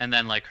 verses, and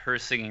then like her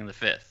singing the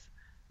 5th,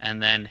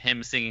 and then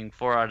him singing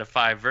 4 out of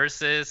 5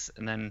 verses,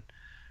 and then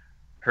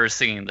her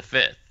singing the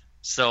 5th.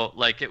 So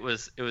like it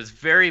was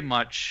very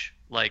much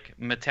like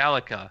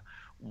Metallica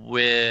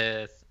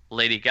with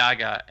Lady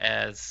Gaga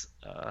as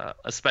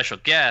a special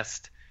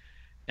guest,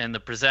 and the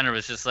presenter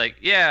was just like,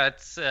 yeah,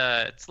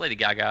 it's Lady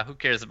Gaga. Who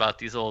cares about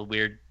these old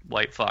weird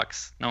white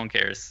fucks? No one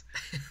cares.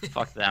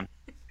 Fuck them.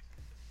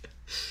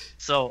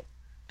 So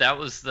that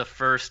was the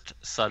first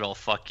subtle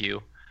fuck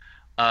you.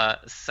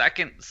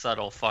 Second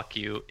subtle fuck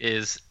you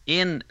is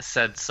in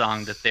said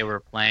song that they were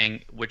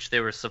playing, which they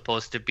were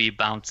supposed to be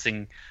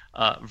bouncing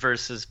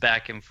verses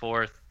back and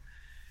forth.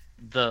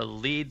 The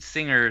lead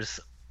singer's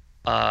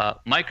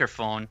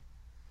microphone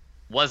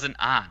wasn't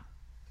on.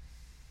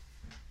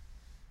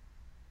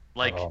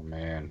 Like, oh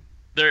man,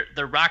 they're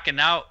rocking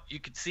out. You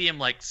could see him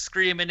like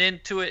screaming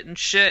into it and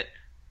shit,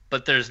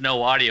 but there's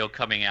no audio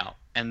coming out.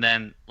 And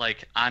then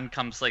like on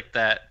comes like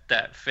that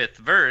 5th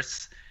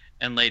verse,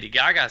 and Lady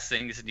Gaga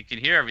sings, and you can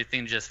hear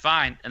everything just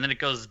fine. And then it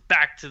goes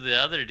back to the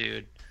other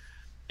dude,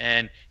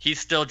 and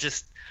he's still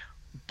just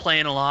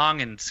playing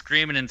along and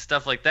screaming and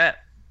stuff like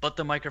that, but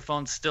the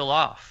microphone's still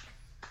off.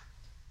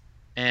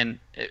 And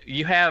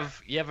you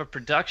have a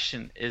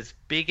production as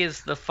big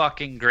as the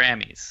fucking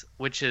Grammys,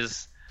 which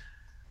is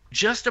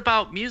just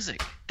about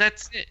music.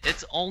 That's it.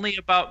 It's only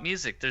about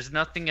music. There's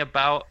nothing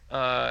about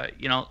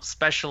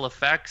special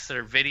effects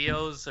or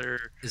videos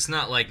or. It's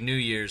not like New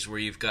Year's where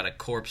you've got a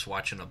corpse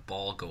watching a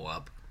ball go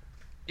up.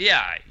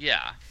 Yeah,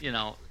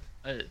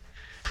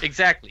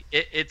 exactly.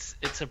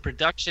 It's a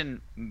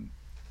production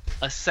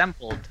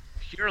assembled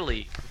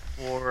purely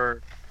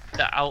for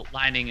the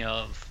outlining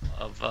of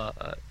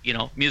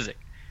music,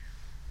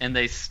 and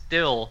they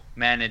still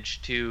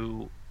manage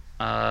to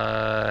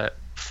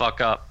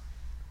fuck up,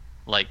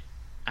 like,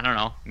 I don't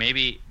know,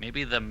 maybe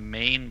the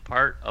main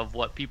part of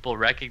what people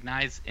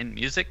recognize in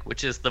music,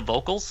 which is the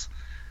vocals.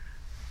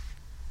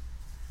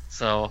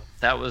 So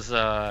that was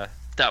the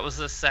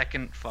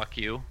second fuck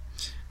you.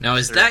 Now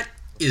is that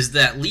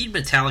lead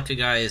Metallica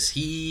guy, isn't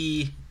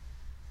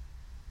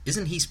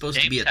he supposed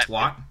to be a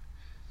twat?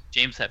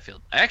 James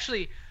Hetfield.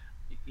 Actually,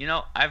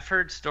 I've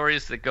heard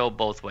stories that go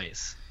both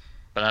ways,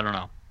 but I don't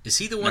know. Is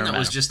he the one that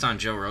was just on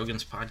Joe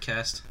Rogan's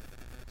podcast?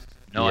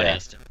 No, I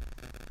asked him.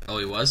 Oh,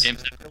 he was?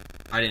 James Hetfield?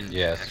 I didn't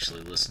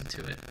actually listen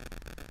to it.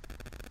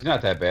 He's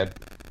not that bad.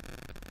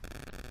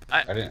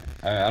 I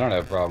don't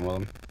have a problem with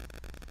him.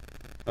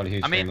 Not a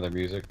huge fan of their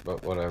music,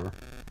 but whatever.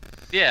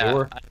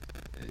 Yeah.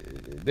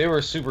 They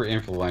were super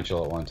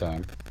influential at one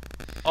time.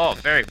 Oh,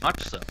 very much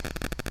so.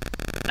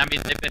 I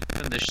mean, they've been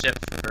doing this shit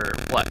for,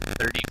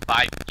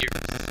 35 years.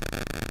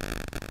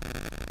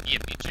 You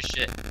beat your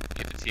shit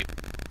if it's you.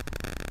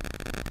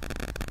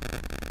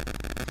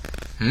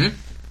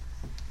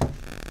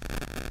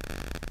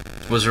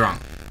 What's wrong?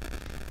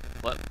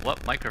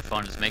 What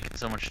microphone is making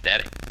so much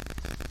static?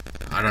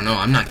 I don't know.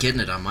 I'm not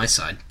getting it on my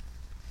side.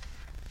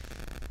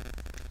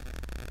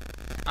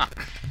 Well,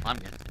 I'm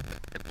getting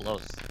it. It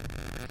blows.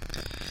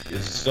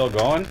 Is it still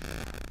going?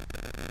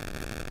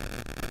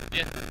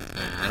 Yeah.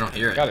 I don't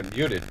hear it. Got it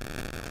muted.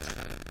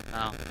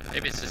 Oh,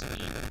 maybe it's just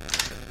me.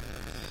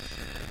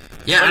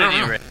 Yeah, I don't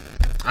know.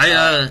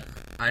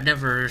 I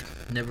never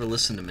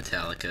listened to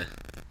Metallica.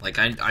 Like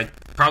I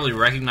probably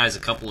recognize a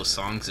couple of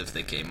songs if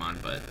they came on,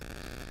 but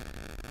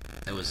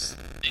that was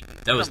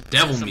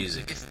devil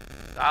music.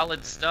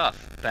 Solid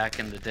stuff back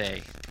in the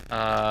day.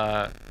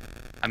 I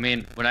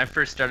mean, when I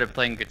first started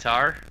playing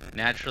guitar,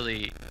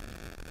 naturally,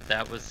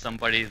 that was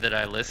somebody that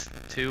I listened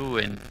to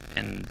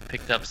and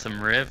picked up some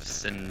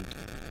riffs and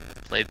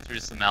played through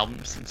some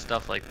albums and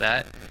stuff like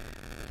that.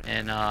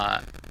 And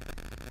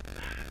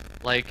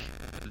like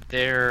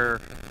their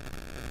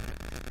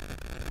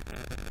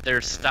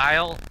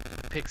style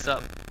picks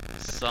up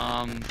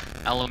some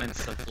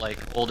elements of like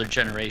older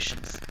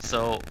generations.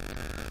 So,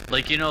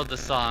 like, you know the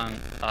song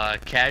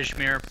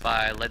Kashmir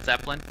by Led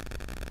Zeppelin?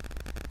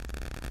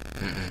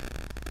 Mm-mm.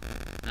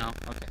 No?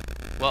 Okay.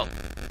 Well,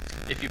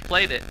 if you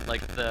played it,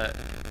 like the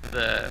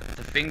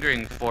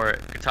fingering for it,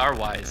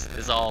 guitar-wise,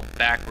 is all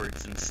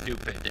backwards and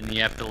stupid, and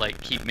you have to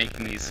like keep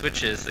making these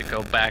switches that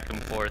go back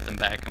and forth and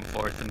back and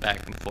forth and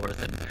back and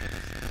forth. And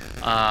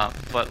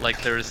but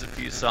like there's a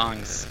few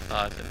songs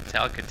that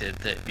Metallica did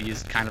that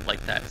used kind of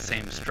like that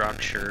same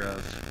structure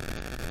of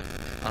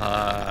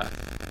I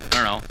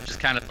don't know, just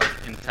kind of like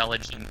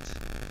intelligent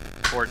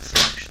chord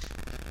selection.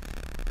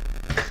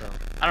 So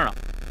I don't know.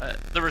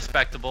 They're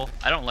respectable.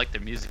 I don't like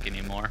their music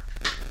anymore,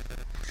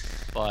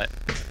 but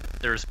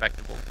they're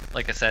respectable.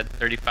 Like I said,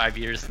 35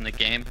 years in the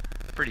game,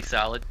 pretty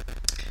solid.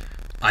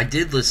 I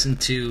did listen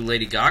to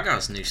Lady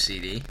Gaga's new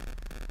CD.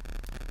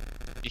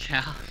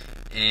 Yeah.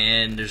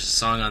 And there's a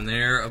song on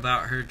there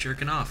about her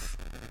jerking off.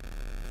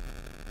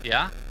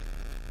 Yeah?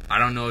 I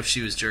don't know if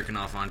she was jerking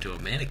off onto a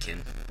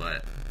mannequin,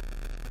 but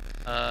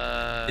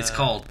it's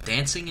called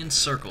Dancing in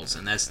Circles,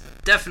 and that's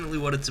definitely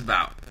what it's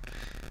about.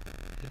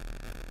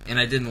 And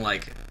I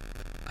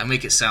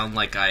make it sound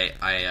like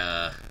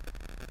I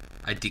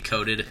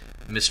decoded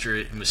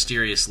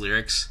mysterious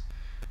lyrics,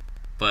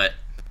 but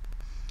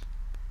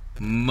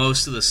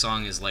most of the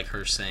song is like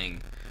her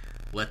saying,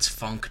 "Let's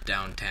funk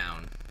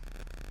downtown."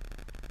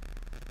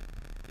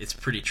 It's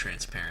pretty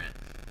transparent.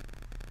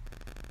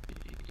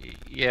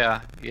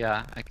 Yeah,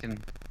 I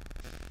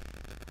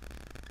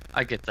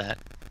get that.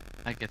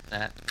 I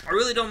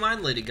really don't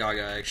mind Lady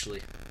Gaga,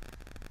 actually.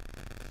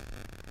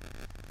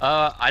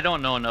 I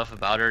don't know enough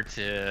about her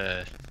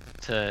to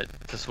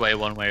sway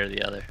one way or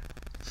the other.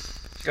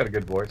 She's got a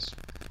good voice.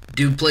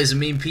 Dude plays a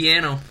mean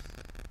piano.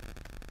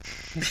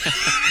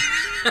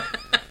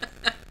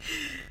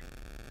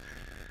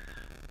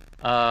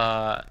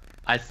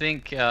 I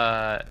think if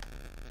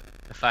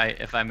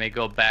I may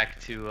go back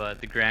to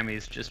the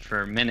Grammys just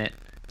for a minute,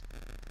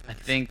 I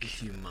think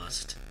if you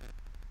must.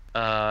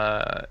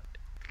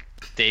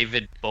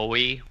 David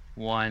Bowie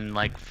won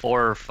like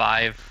 4 or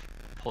 5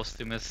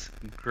 posthumous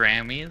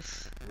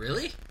Grammys.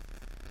 Really?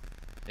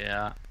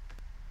 Yeah.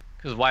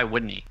 Because why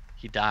wouldn't he?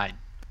 He died.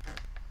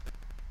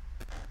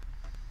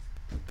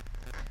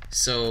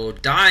 So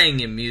dying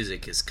in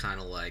music is kind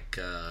of like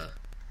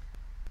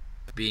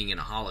being in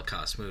a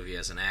Holocaust movie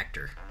as an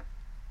actor.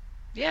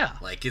 Yeah.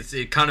 Like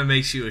it kind of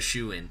makes you a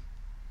shoo-in.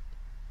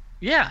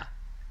 Yeah.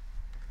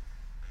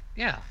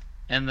 Yeah.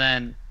 And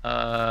then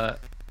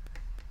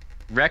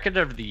Record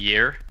of the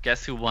Year.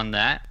 Guess who won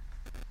that?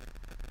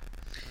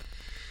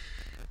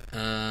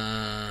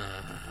 I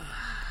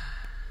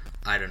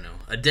don't know.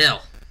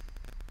 Adele.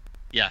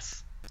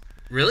 Yes.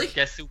 Really?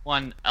 Guess who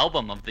won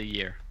Album of the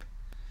Year?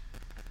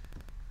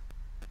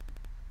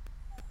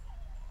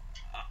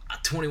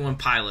 21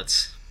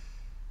 Pilots.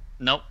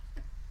 Nope.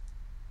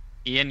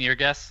 Ian, your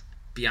guess?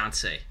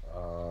 Beyonce.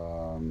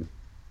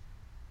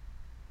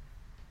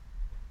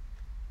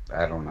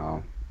 I don't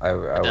know. I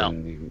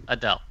wouldn't even...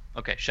 Adele.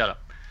 Okay, shut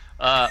up.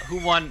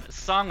 Who won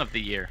Song of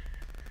the Year?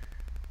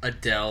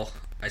 Adele.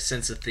 I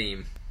sense a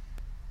theme.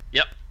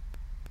 Yep.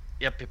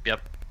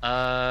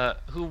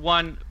 Who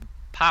won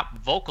Pop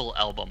Vocal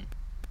Album?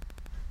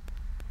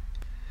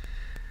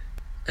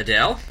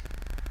 Adele?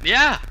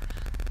 Yeah.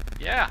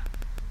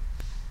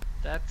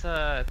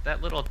 That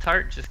little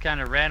tart just kind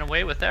of ran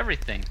away with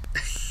everything.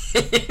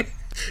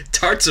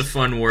 Tart's a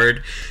fun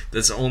word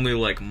that's only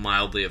like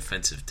mildly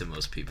offensive to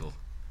most people.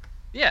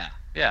 Yeah.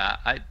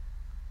 I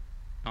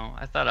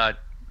thought I've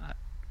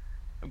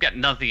got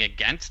nothing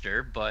against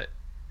her, but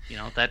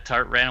that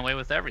tart ran away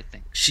with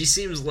everything. She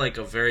seems like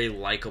a very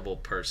likable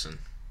person.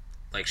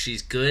 Like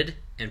she's good,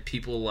 and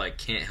people like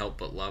can't help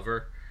but love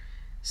her.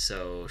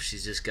 So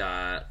she's just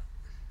got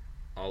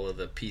all of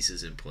the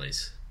pieces in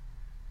place.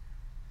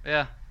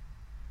 Yeah,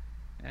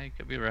 you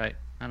could be right.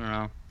 I don't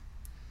know,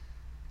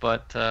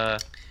 but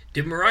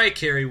did Mariah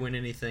Carey win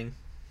anything?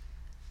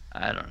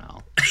 I don't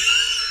know.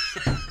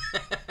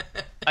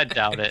 I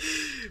doubt it.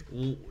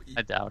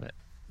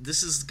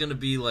 This is gonna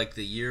be like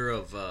the year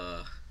of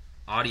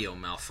audio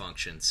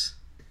malfunctions.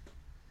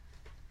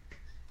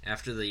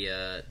 After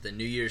the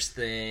New Year's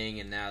thing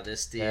and now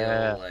this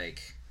deal,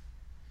 like,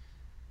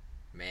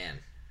 man.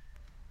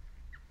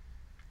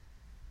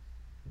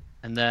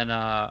 And then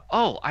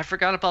I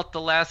forgot about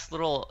the last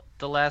little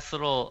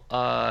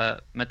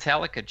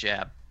Metallica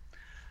jab.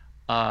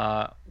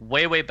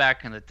 Way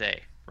back in the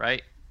day,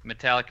 right?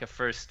 Metallica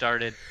first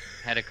started,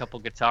 had a couple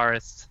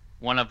guitarists.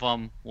 One of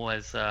them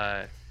was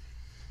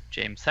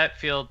James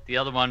Hetfield. The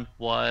other one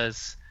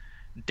was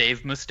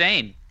Dave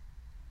Mustaine.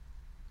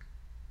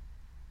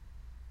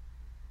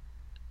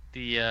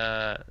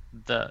 The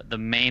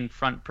main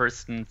front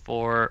person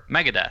for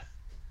Megadeth.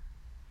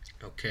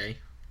 Okay.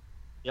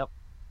 Yep.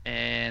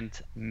 And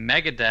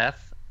Megadeth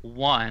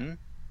won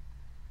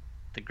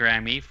the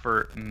Grammy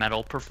for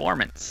Metal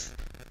Performance.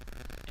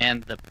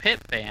 And the pit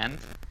band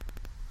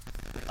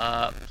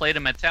played a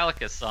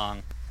Metallica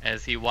song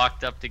as he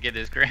walked up to get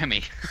his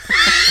Grammy.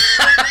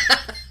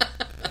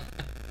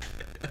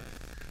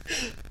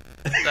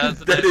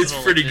 That is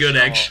pretty good,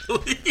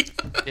 actually.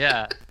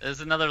 Yeah,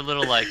 there's another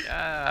little like,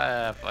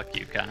 fuck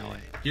you kind of way.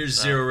 Here's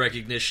zero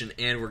recognition,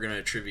 and we're going to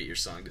attribute your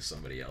song to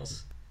somebody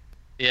else.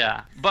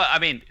 Yeah, but I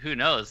mean, who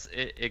knows?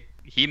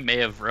 He may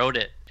have wrote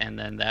it, and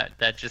then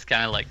that just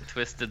kind of like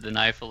twisted the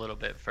knife a little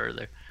bit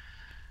further.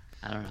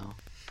 I don't know.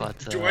 But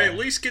do I at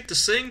least get to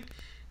sing?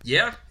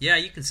 Yeah,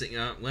 you can sing.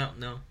 Well,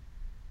 no.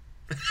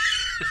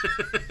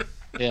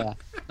 Yeah.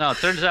 No, it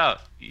turns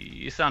out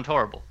you sound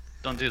horrible.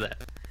 Don't do that.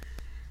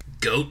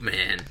 Goat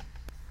man.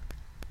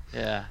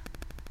 Yeah.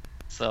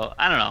 So,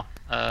 I don't know.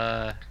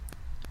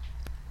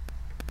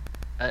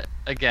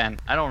 Again,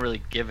 I don't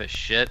really give a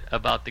shit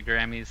about the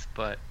Grammys,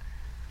 but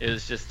it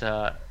was just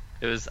it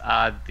was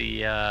odd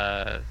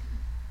the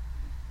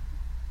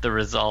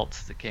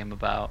results that came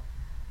about.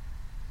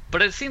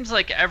 But it seems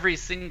like every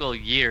single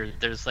year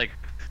there's like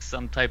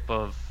some type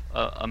of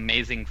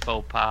amazing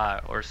faux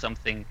pas or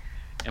something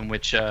in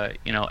which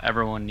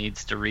everyone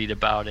needs to read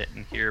about it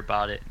and hear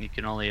about it, and you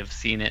can only have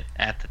seen it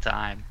at the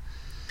time.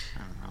 I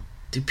don't know.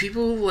 Do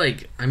people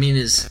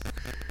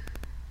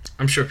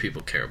I'm sure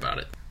people care about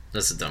it.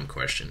 That's a dumb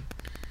question.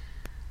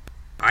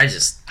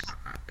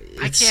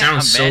 It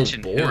sounds so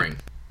boring.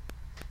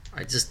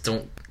 I just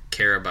don't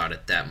care about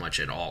it that much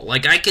at all.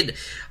 Like I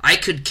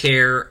could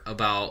care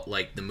about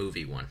like the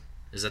movie one.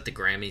 Is that the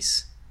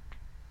Grammys?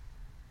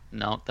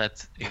 No,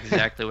 that's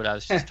exactly what I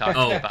was just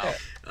talking about.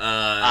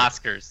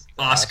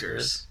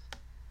 Oscars.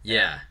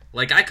 Yeah.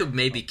 Like I could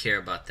maybe care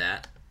about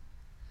that.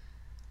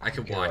 I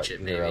could watch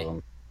it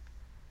maybe.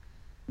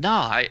 No,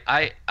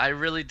 I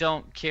really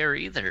don't care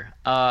either.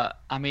 I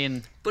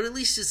mean, but at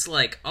least it's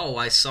like, oh,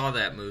 I saw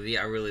that movie.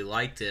 I really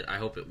liked it. I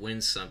hope it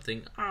wins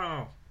something.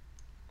 Oh,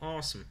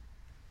 awesome.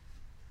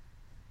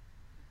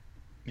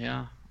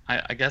 Yeah,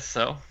 I guess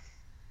so.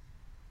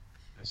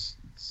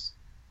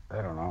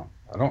 I don't know.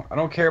 I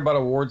don't care about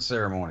award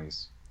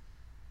ceremonies.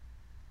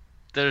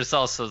 There's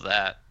also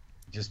that.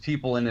 Just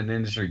people in an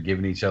industry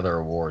giving each other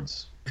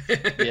awards.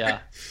 Yeah.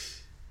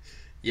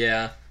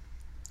 Yeah.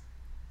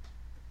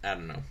 I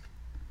don't know.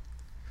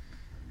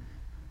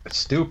 It's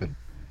stupid.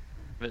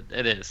 But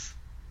it is.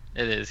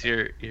 It is.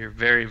 You're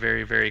very,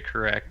 very, very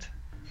correct.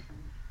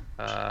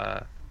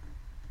 But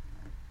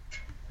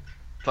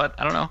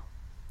I don't know.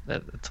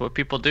 That's what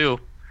people do.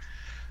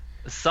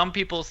 Some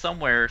people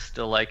somewhere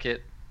still like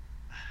it.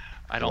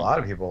 A lot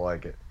of people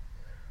like it.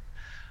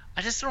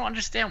 I just don't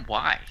understand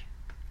why.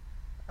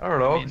 I don't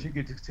know. You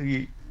get to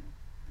see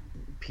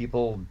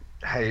people.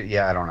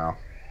 Yeah, I don't know.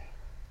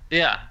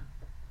 Yeah.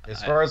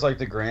 As far as like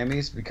the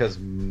Grammys, because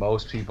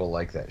most people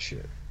like that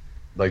shit.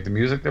 Like the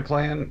music they're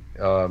playing,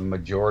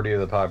 majority of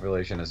the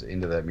population is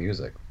into that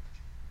music.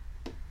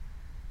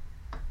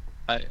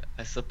 I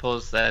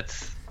suppose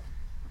that's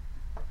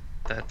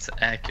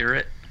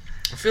accurate.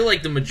 I feel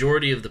like the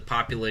majority of the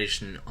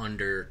population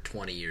under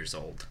 20 years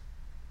old.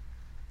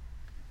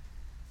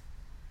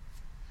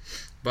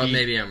 But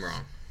maybe I'm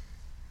wrong.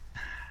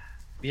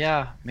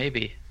 Yeah,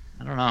 maybe.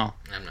 I don't know.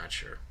 I'm not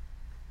sure.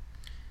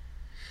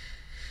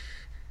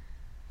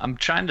 I'm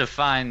trying to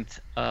find,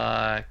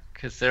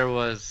 because there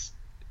was,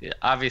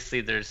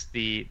 obviously there's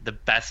the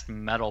best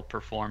metal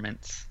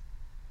performance,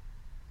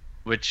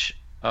 which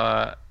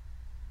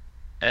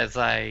as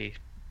I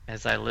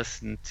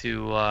listened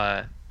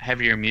to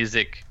heavier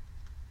music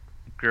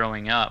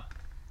growing up,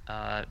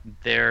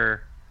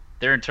 their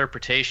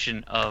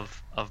interpretation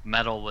of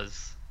metal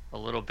was a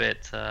little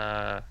bit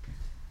I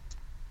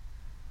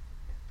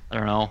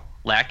don't know,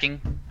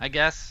 lacking, I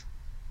guess.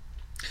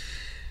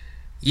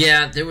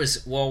 Yeah, there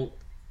was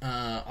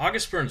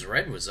August Burns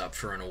Red was up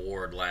for an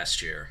award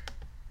last year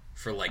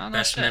for like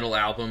best metal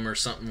album or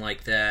something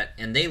like that,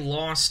 and they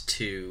lost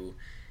to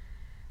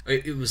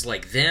it was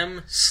like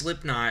them,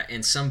 Slipknot,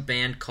 and some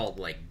band called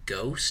like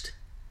Ghost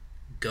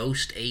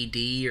AD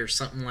or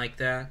something like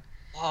that.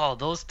 Oh,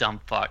 those dumb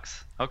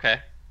fucks.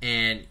 Okay.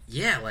 And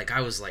yeah, like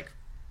I was like,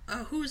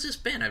 oh, who is this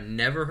band? I've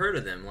never heard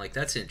of them. Like,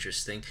 that's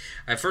interesting.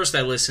 At first,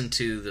 I listened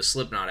to the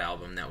Slipknot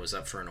album that was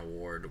up for an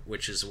award,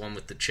 which is the one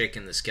with the chick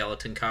in the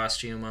skeleton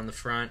costume on the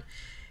front.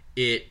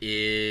 It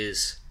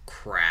is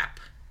crap.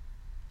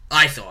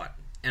 I thought.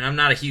 And I'm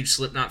not a huge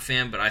Slipknot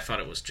fan, but I thought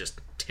it was just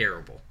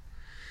terrible.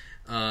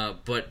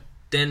 But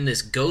then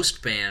this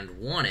Ghost band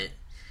won it,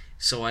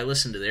 so I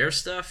listened to their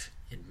stuff,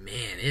 and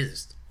man, it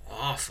is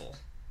awful.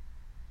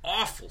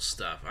 Awful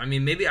stuff. I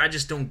mean, maybe I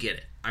just don't get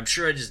it. I'm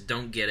sure I just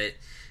don't get it.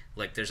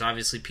 Like, there's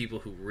obviously people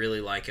who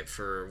really like it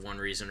for one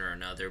reason or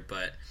another,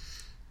 but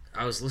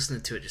I was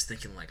listening to it just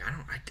thinking, like,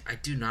 I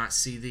do not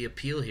see the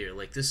appeal here.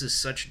 Like, this is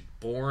such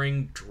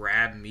boring,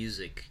 drab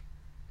music.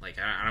 Like,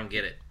 I don't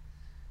get it.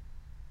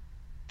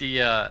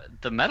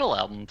 The metal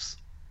albums,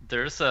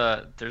 there's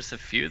a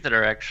few that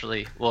are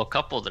actually, well, a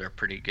couple that are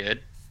pretty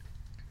good.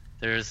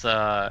 There's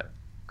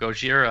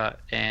Gojira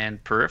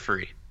and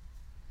Periphery.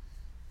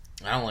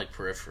 I don't like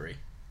Periphery.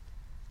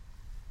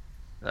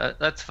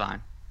 That's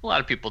fine. A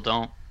lot of people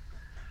don't.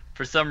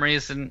 For some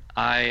reason,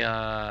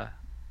 I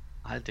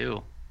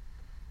do.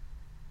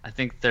 I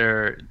think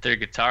their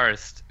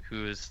guitarist,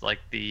 who's like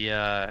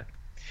the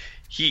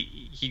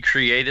he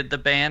created the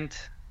band.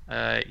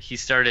 He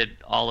started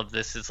all of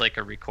this as like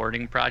a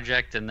recording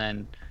project, and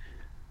then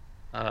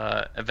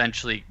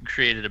eventually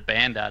created a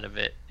band out of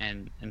it,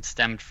 and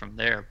stemmed from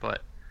there.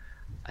 But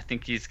I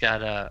think he's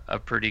got a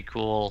pretty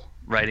cool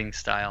writing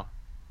style.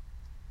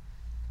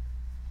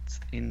 It's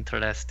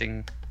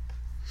interesting.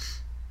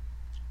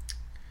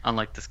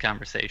 Unlike this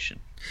conversation.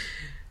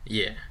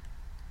 Yeah.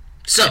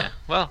 So, yeah,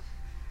 well,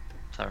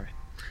 sorry.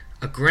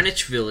 A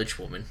Greenwich Village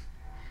woman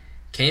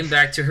came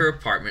back to her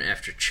apartment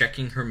after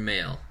checking her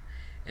mail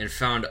and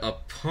found a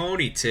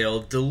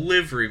ponytail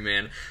delivery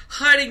man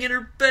hiding in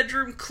her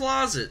bedroom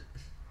closet.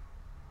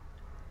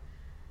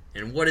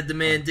 And what did the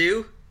man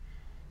do?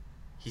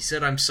 He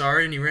said, "I'm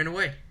sorry," and he ran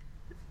away.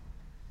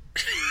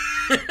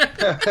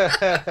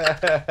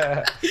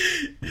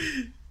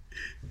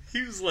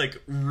 He was like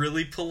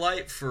really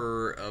polite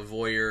for a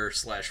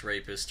voyeur /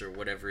 rapist or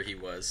whatever he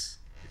was.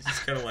 He's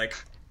just kind of like,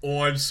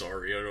 "Oh, I'm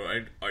sorry.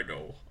 I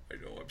know.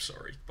 I'm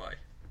sorry. Bye."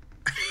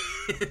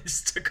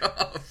 Just took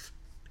off.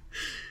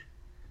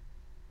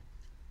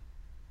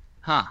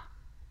 Huh.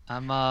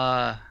 I'm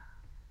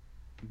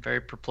very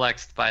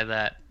perplexed by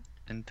that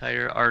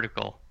entire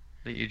article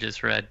that you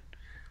just read.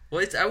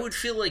 Well, I would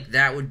feel like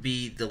that would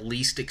be the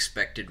least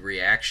expected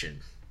reaction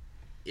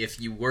if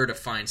you were to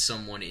find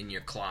someone in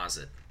your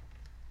closet.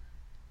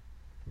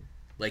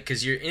 Like,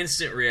 because your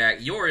instant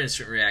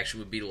reaction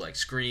would be to, like,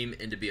 scream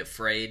and to be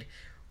afraid,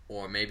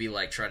 or maybe,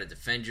 like, try to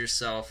defend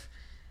yourself.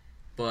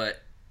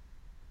 But,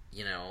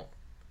 you know,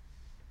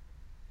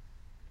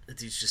 the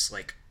dude's just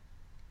like,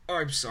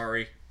 "I'm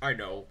sorry, I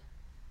know,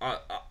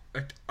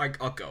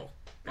 I'll go,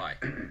 bye."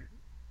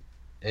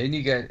 And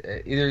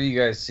either of you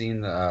guys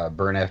seen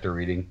Burn After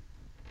Reading?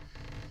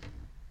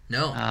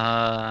 No.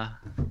 I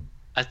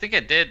think I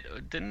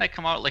did. Didn't that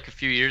come out like a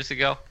few years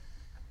ago?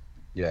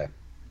 Yeah.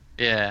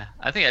 Yeah,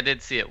 I think I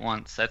did see it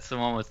once. That's the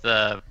one with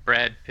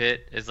Brad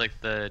Pitt as like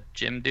the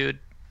gym dude.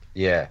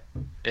 Yeah.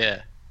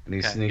 Yeah. And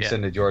he sneaks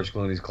into George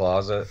Clooney's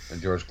closet, and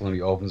George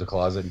Clooney opens the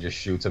closet and just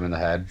shoots him in the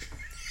head.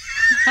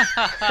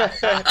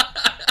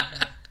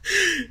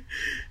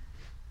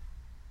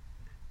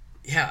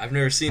 Yeah, I've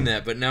never seen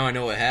that, but now I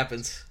know what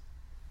happens.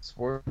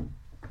 Spoiler.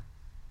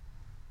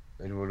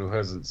 Anyone who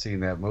hasn't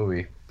seen that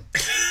movie.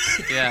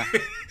 Yeah.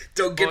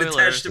 Don't get Spoilers.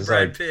 attached to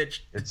Brad Pitt.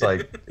 It's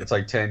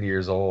like 10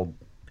 years old.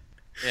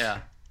 Yeah.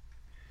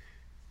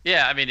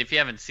 Yeah, I mean, if you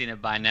haven't seen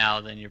it by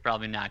now, then you're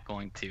probably not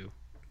going to.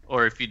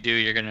 Or if you do,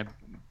 you're going to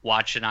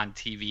watch it on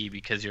TV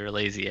because you're a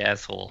lazy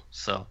asshole.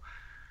 So,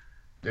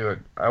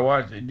 dude, I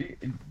watched.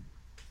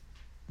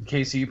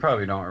 Casey, you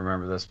probably don't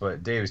remember this,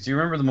 but Davis, do you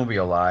remember the movie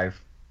Alive?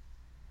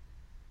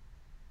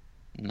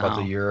 no. About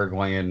the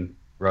Uruguayan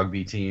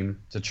rugby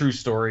team. It's a true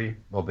story,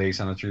 well,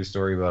 based on a true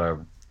story about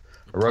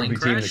a rugby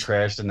team that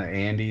crashed in the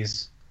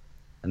Andes,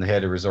 and they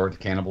had to resort to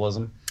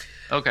cannibalism.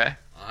 Okay.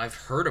 I've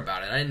heard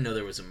about it. I didn't know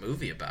there was a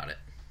movie about it.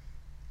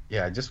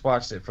 Yeah, I just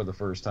watched it for the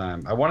first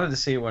time. I wanted to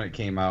see it when it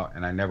came out,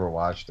 and I never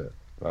watched it.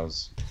 I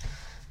was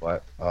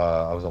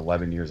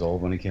 11 years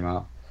old when it came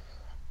out,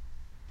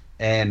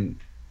 and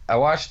I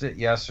watched it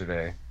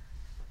yesterday,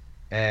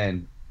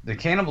 and the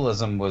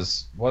cannibalism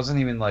wasn't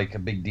even like a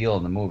big deal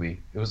in the movie.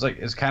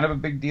 It's kind of a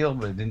big deal,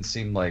 but it didn't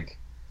seem like.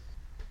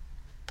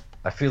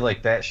 I feel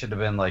like that should have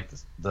been like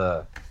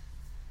the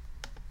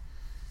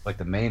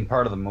main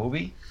part of the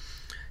movie.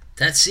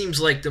 That seems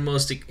like the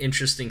most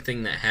interesting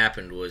thing that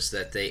happened was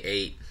that they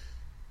ate.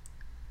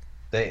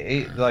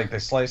 They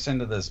sliced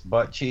into this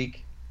butt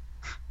cheek,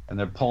 and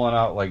they're pulling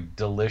out like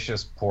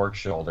delicious pork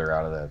shoulder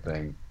out of that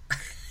thing,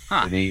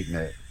 and eating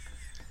it.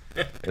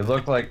 It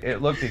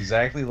looked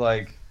exactly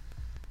like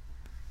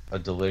a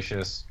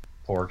delicious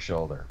pork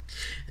shoulder.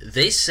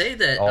 They say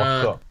that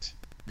all cooked.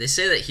 They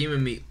say that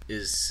human meat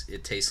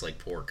tastes like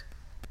pork.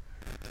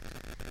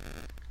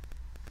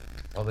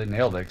 Well, they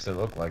nailed it because it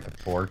looked like a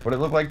pork, but it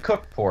looked like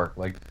cooked pork.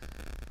 Like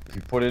if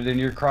you put it in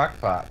your crock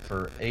pot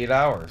for 8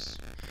 hours.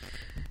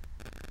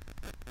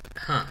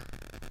 Huh.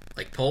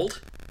 Like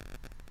pulled?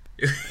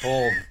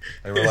 Pulled.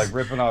 They were like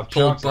ripping off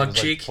pulled chunks. Butt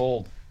cheek? Like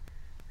pulled.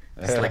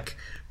 It's like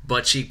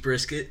butt cheek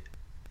brisket.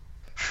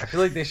 I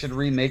feel like they should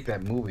remake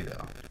that movie,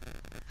 though.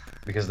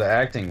 Because the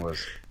acting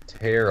was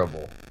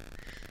terrible.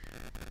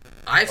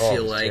 I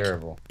feel like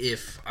terrible.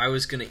 If I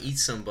was going to eat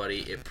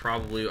somebody, I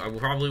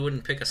probably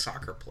wouldn't pick a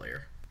soccer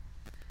player.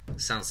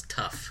 It sounds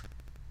tough.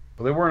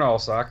 Well, they weren't all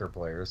soccer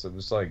players. It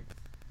was like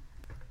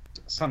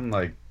something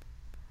like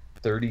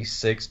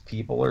 36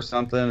 people or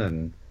something,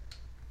 and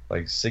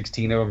like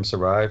 16 of them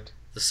survived.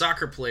 The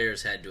soccer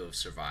players had to have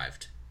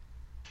survived.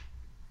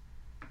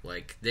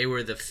 Like, they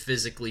were the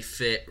physically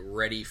fit,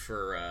 ready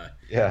for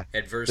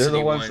adversity. They're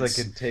the ones that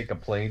can take a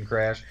plane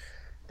crash.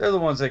 They're the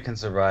ones that can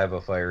survive a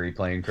fiery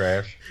plane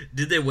crash.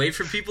 Did they wait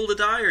for people to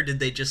die, or did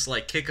they just,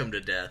 like, kick them to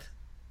death?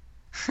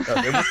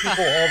 There were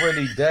people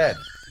already dead.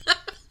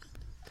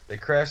 They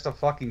crashed a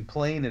fucking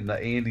plane in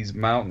the Andes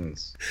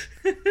Mountains.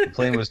 The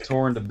plane was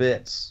torn to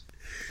bits.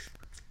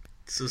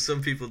 So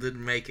some people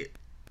didn't make it.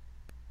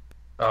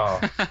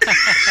 Oh.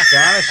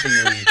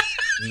 Astonishingly,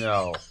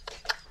 no.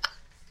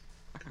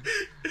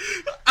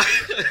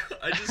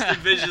 I just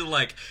envision,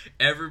 like,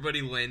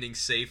 everybody landing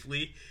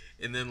safely,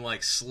 and then,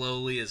 like,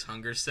 slowly as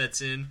hunger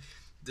sets in,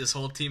 this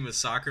whole team of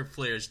soccer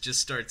players just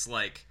starts,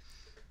 like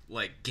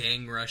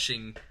gang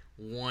rushing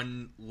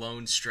one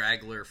lone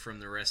straggler from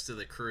the rest of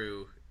the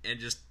crew, and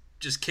just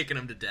kicking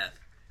them to death.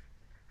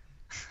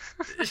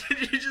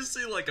 You just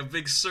see, like, a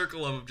big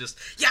circle of them just,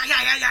 yeah.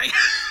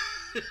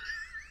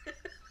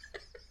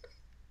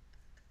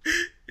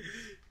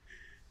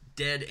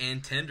 Dead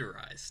and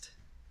tenderized.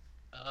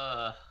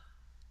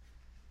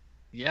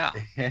 Yeah.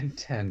 And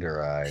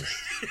tenderized.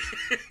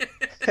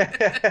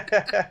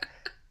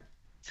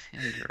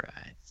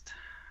 Tenderized.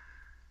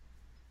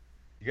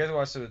 You guys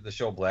watch the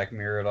show Black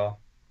Mirror at all?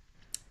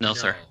 No,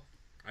 sir.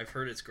 I've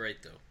heard it's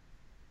great, though.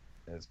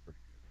 That's pretty.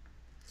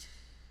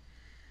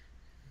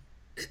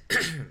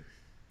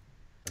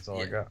 That's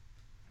all I got.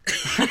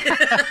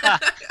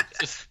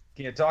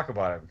 Can't talk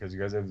about it because you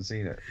guys haven't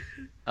seen it.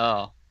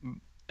 Oh,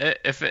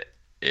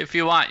 if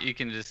you want, you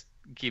can just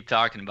keep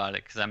talking about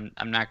it because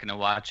I'm not gonna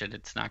watch it.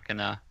 It's not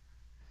gonna.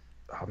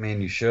 Oh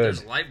man, you should.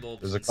 There's light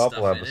bulbs. There's a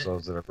couple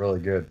episodes that are really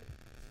good.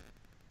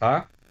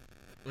 Huh?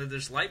 Well,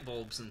 there's light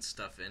bulbs and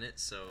stuff in it,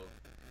 so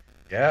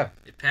yeah,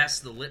 it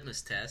passed the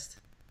litmus test.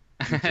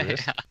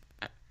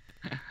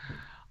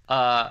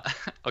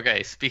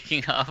 Okay.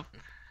 Speaking of,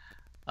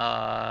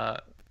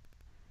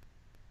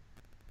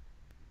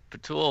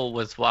 Patul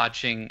was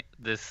watching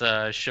this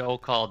show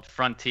called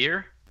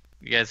Frontier.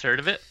 You guys heard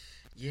of it?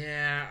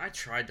 Yeah, I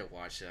tried to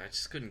watch it. I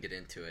just couldn't get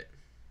into it.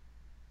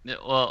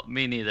 Well,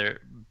 me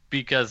neither.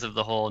 Because of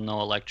the whole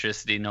no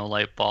electricity, no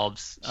light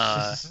bulbs,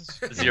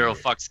 zero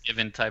fucks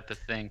given type of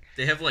thing.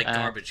 They have, like,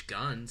 garbage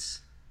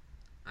guns.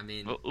 I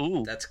mean,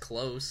 that's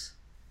close.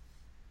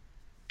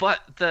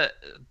 But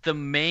the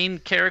main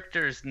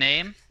character's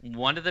name,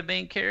 one of the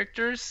main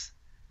characters,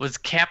 was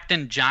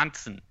Captain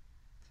Johnson.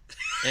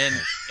 And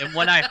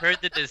when I heard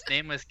that his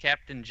name was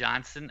Captain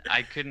Johnson,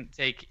 I couldn't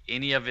take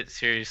any of it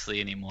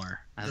seriously anymore.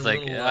 I was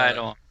I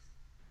don't.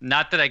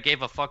 Not that I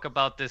gave a fuck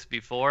about this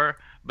before,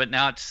 but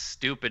now it's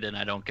stupid and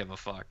I don't give a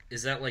fuck.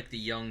 Is that like the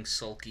young,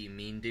 sulky,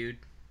 mean dude?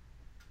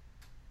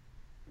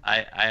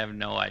 I have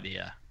no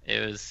idea.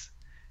 It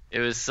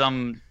was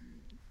some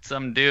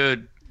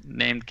dude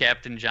named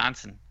Captain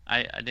Johnson.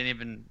 I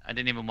didn't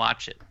even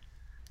watch it.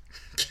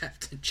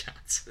 Captain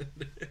Johnson.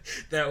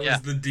 That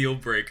was the deal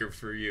breaker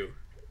for you.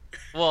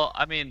 Well,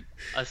 I mean,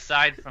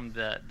 aside from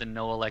the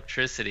no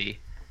electricity,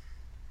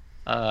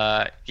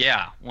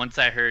 once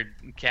I heard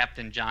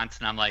Captain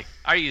Johnson, I'm like,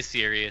 are you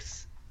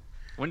serious?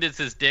 When does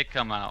his dick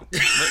come out?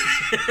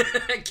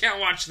 I can't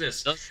watch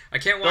this. I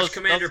can't watch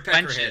Commander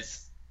Peckerhead.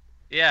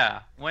 Yeah,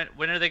 when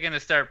are they going to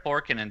start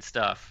porking and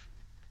stuff?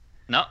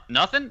 No,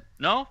 nothing?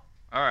 No?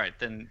 All right,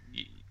 then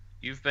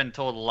you've been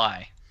told a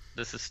lie.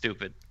 This is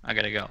stupid. I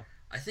got to go.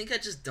 I think I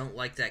just don't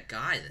like that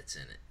guy that's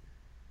in it.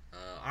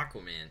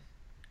 Aquaman.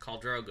 Khal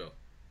Drogo.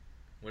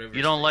 Whatever.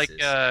 You don't like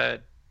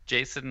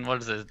Jason,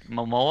 what is it,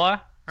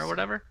 Momoa or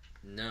whatever?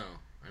 No,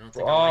 I don't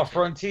think I like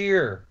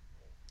Frontier.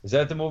 Is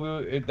that the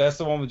movie? That's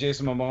the one with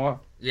Jason Momoa?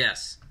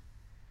 Yes.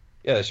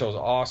 Yeah, that show's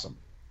awesome.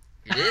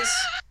 It is?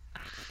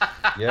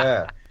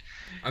 Yeah.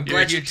 I'm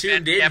glad you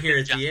tuned in here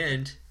at the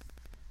end.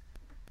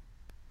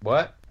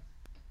 What?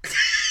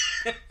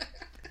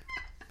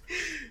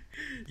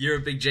 You're a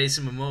big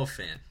Jason Momoa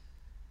fan.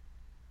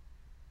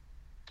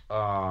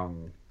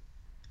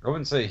 I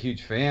wouldn't say a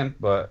huge fan,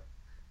 but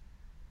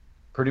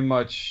pretty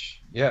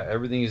much, yeah,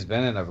 everything he's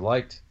been in I've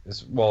liked.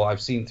 I've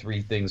seen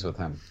 3 things with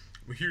him.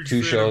 A huge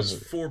 2 fan shows.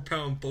 Of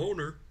 4-pound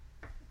boner.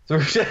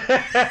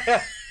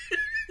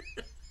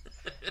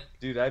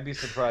 Dude, I'd be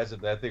surprised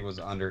if that thing was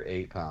under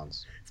 8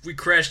 pounds. If we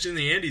crashed in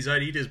the Andes,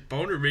 I'd eat his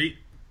boner meat.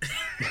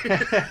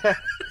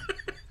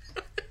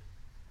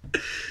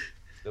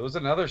 There was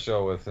another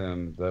show with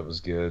him that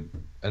was good.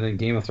 And then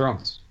Game of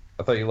Thrones.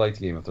 I thought you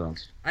liked Game of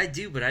Thrones. I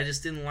do, but I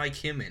just didn't like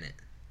him in it.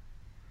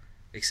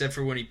 Except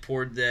for when he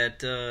poured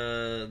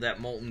that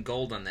molten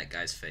gold on that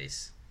guy's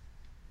face.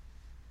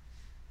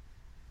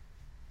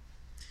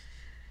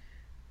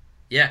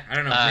 Yeah, I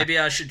don't know. Maybe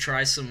I should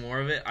try some more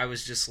of it. I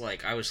was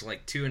like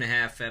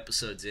 2.5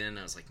 episodes in.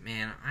 I was like,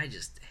 man, I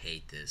just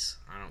hate this.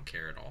 I don't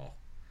care at all.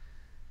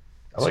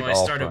 So I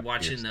started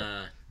watching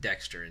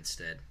Dexter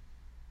instead.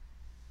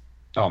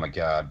 Oh my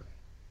god.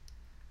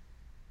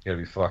 You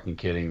gotta be fucking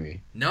kidding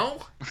me.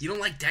 No? You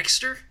don't like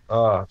Dexter?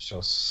 Oh,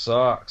 show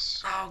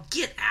sucks. Oh,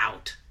 get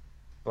out.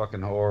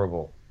 Fucking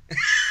horrible.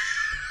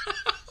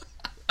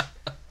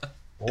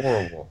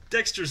 Horrible.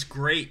 Dexter's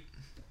great.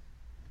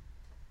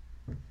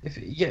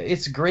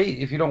 It's great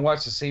if you don't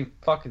watch the same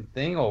fucking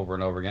thing over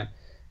and over again.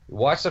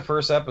 Watch the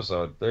first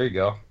episode. There you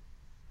go.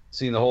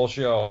 Seen the whole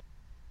show.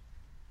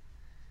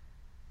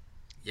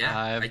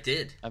 Yeah, I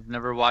did. I've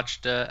never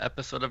watched an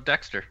episode of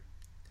Dexter.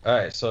 All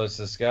right, so it's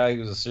this guy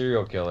who's a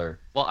serial killer.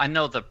 Well, I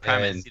know the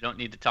premise. And- You don't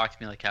need to talk to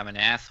me like I'm an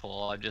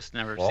asshole. I've just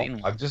never Well, seen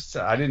one.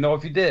 I didn't know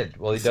if you did.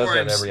 Well, he does that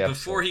every episode.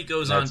 Before he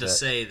goes on That's to it.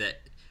 say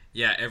that,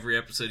 yeah, every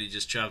episode he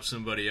just chops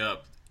somebody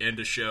up, end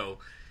of show.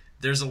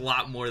 There's a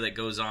lot more that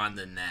goes on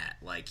than that.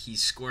 Like,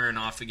 he's squaring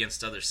off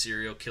against other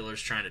serial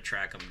killers, trying to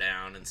track them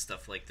down and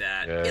stuff like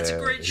that. It's a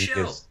great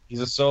show.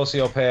 He's a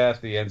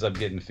sociopath. He ends up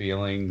getting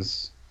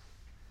feelings.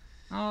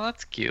 Oh,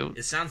 that's cute.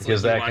 It sounds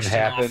Because like you that watched can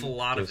an happen awful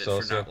lot to of a it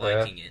for not sociopath.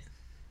 liking it.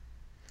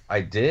 I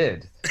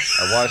did.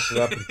 I watched it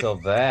up until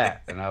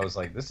that, and I was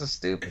like, "This is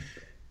stupid."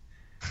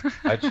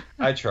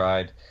 I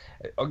tried.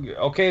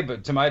 Okay,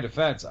 but to my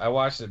defense, I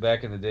watched it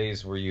back in the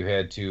days where you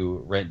had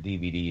to rent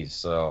DVDs,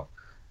 so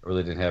I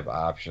really didn't have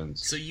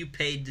options. So you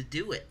paid to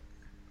do it.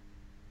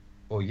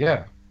 Well,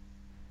 yeah,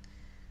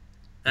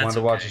 That's wanted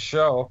to watch okay. a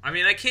show. I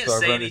mean, I can't So I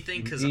say rented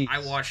anything because DVDs. I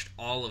watched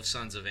all of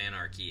Sons of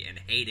Anarchy and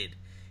hated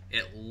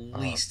at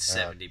least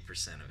God.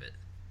 70% of it.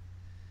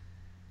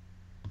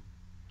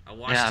 I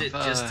watched it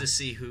just to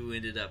see who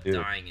ended up Dude.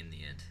 dying in the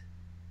end.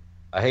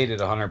 I hated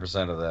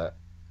 100% of that.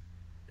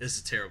 It's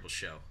a terrible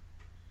show.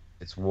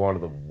 It's one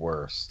of the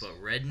worst.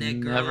 But Redneck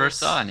Girls Never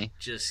saw any.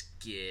 just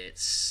get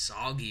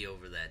soggy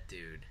over that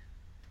dude.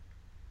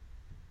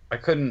 I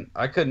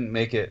couldn't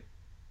make it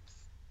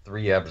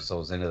 3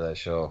 episodes into that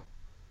show.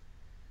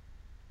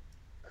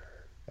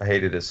 I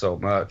hated it so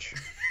much.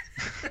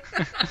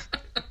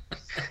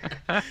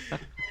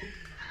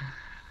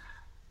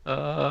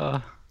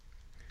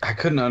 I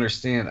couldn't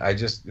understand.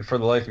 For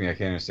the life of me, I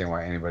can't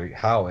understand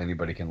how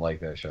anybody can like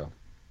that show.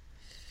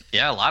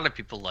 Yeah, a lot of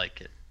people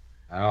like it.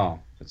 I know.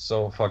 It's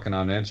so fucking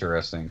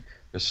uninteresting.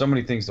 There's so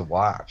many things to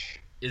watch.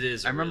 It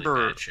is a I really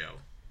remember- bad show.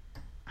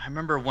 I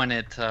remember when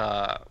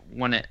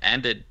it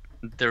ended,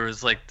 there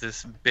was like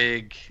this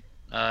big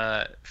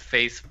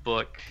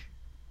Facebook,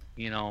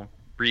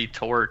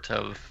 retort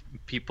of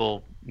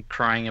people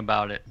crying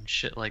about it and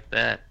shit like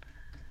that.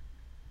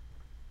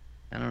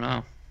 I don't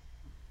know.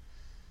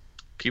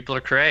 People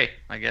are cray,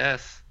 I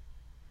guess.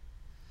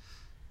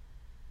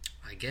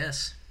 I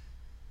guess.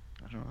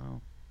 I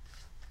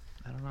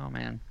don't know,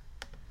 man.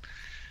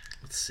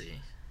 Let's see.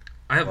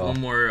 I have Well-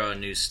 one more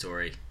news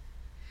story.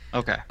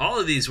 Okay. All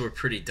of these were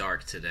pretty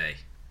dark today.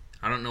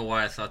 I don't know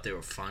why I thought they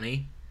were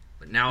funny,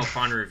 but now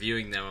upon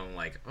reviewing them, I'm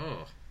like,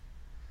 oh,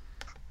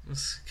 this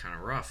is kind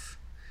of rough.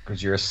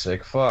 Because you're a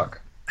sick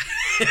fuck.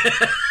 You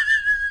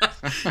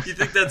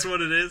think that's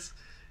what it is?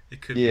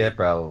 It could Yeah, be.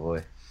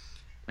 probably.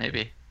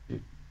 Maybe.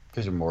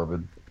 Because you're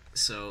morbid.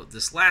 So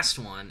this last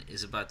one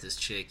is about this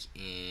chick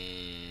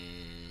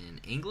in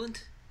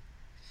England.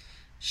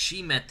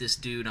 She met this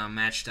dude on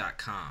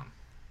Match.com,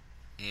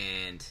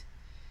 and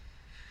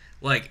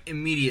like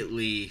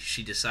immediately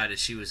she decided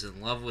she was in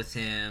love with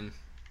him.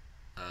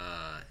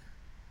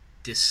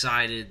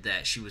 Decided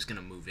that she was going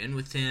to move in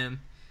with him,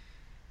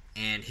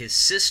 and his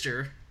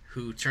sister,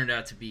 who turned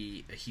out to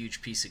be a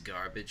huge piece of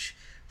garbage,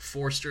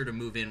 forced her to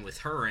move in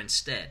with her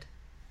instead,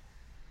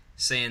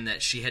 saying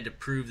that she had to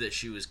prove that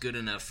she was good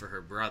enough for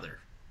her brother.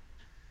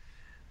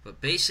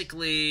 But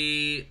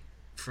basically,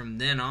 from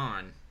then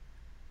on,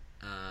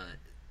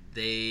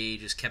 they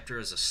just kept her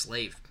as a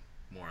slave,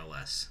 more or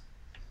less.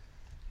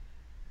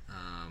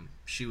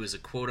 She was a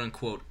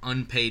quote-unquote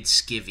unpaid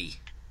skivvy.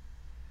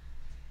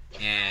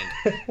 And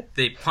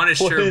they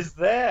punished What her. is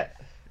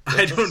that?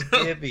 I don't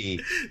know.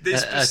 Skivvy. They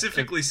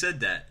specifically said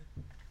that.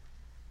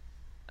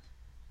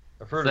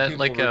 I've heard Is of that people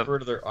like a- refer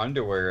to their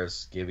underwear as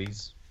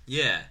skivvies.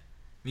 Yeah,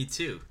 me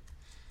too.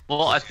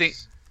 Well, I think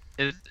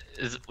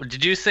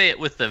did you say it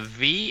with a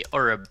V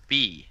or a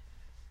B?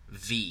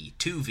 V,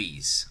 2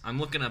 V's. I'm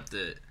looking up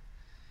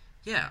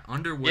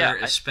underwear,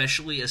 Yeah,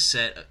 especially a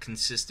set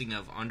consisting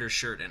of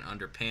undershirt and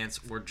underpants,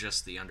 or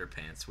just the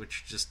underpants,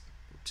 which just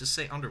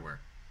say underwear.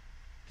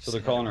 So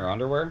they're calling her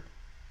underwear?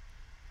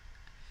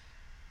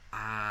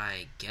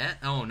 I get.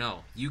 Oh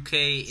no, UK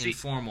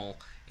informal.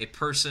 A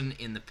person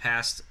in the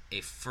past,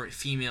 a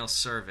female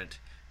servant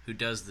who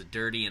does the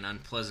dirty and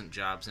unpleasant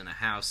jobs in a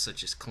house,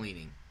 such as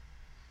cleaning.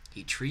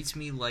 He treats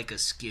me like a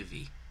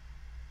skivvy.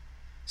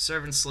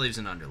 Servants, slaves,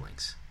 and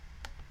underlings.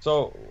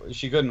 So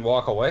she couldn't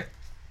walk away?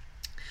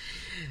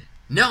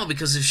 No,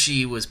 because if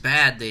she was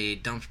bad, they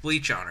dumped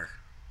bleach on her.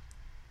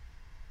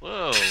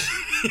 Whoa.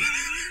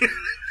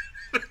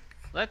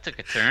 That took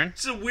a turn.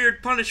 It's a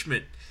weird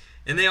punishment.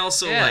 And they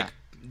also Yeah.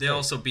 they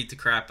also beat the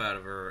crap out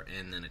of her,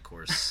 and then of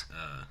course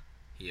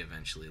he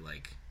eventually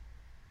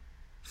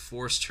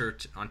forced her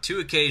to, on 2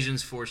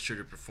 occasions forced her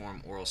to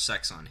perform oral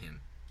sex on him.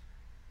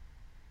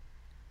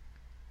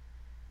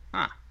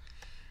 Huh.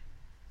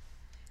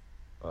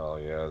 Oh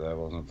yeah, that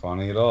wasn't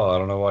funny at all. I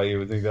don't know why you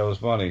would think that was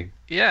funny.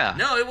 Yeah.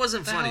 No, it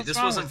wasn't What the funny. hell's This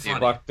wrong wasn't with you?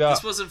 funny. Fucked up.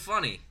 This wasn't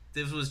funny.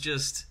 This was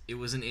just, it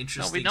was an No,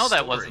 interesting we know that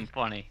story. wasn't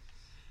funny.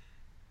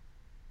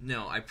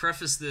 No, I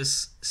preface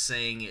this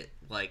saying it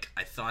like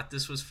I thought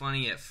this was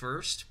funny at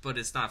first, but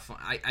it's not fun.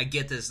 I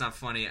get that it's not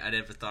funny. I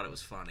never thought it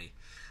was funny.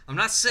 I'm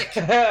not sick.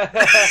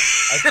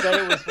 I said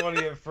it was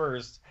funny at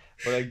first,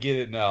 but I get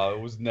it now.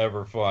 It was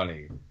never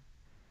funny.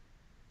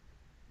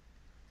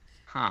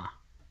 Huh.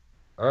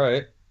 All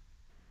right.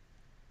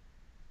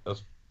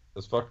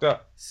 That's fucked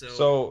up.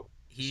 So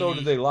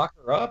did they lock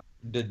her up?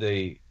 Did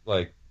they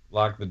like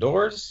lock the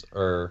doors,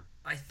 or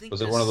I think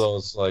was it one of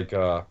those like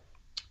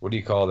what do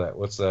you call that?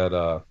 What's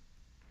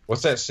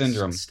that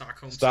syndrome?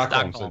 Stockholm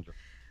syndrome.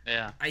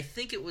 Yeah. I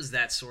think it was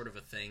that sort of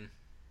a thing.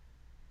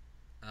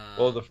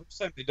 Well, the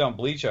first time they dumped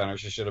bleach on her,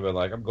 she should have been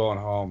like, "I'm going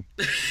home."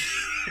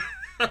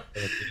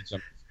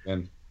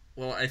 And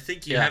Well, I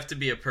think you have to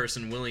be a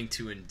person willing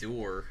to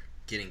endure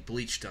getting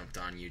bleach dumped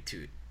on you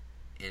to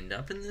end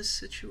up in this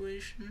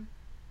situation.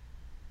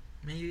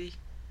 Maybe.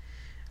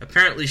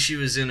 Apparently, she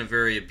was in a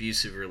very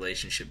abusive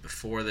relationship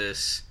before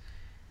this,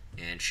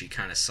 and she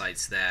kind of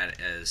cites that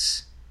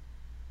as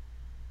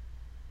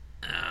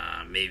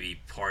maybe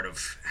part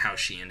of how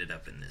she ended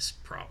up in this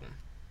problem.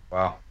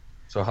 wow.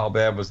 So how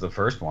bad was the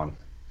first one?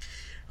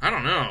 I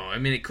don't know. I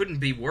mean, it couldn't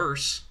be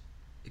worse.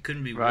 It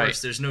couldn't be Right.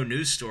 worse. There's no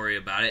news story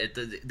about it.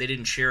 They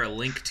didn't share a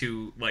link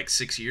to, like,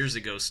 6 years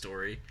ago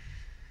story.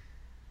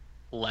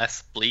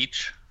 Less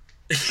bleach.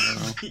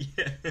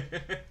 Yeah.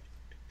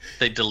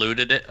 They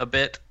diluted it a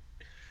bit.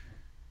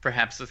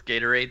 Perhaps with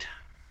Gatorade.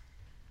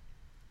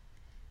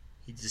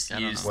 He just I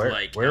don't used, know.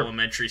 Where-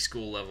 elementary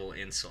school level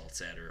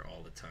insults at her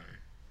all the time.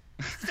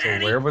 So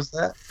where was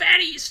that?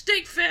 Fatty, you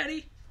stink,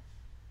 fatty!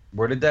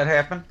 Where did that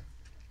happen?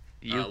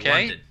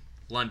 UK?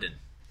 London.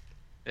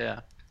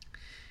 Yeah.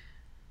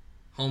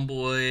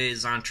 Homeboy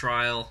is on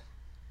trial,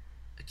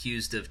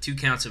 accused of 2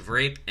 counts of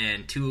rape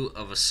and 2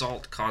 of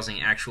assault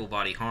causing actual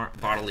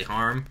bodily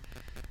harm.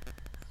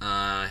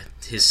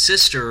 His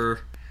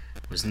sister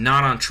was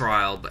not on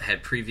trial, but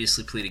had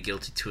previously pleaded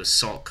guilty to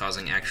assault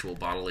causing actual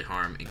bodily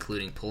harm,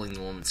 including pulling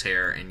the woman's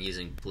hair and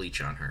using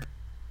bleach on her.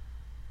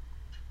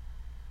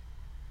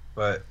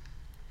 But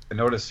I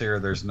notice here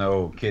there's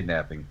no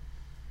kidnapping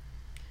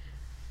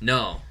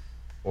No.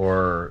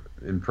 or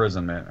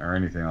imprisonment or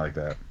anything like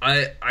that.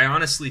 I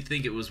honestly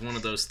think it was one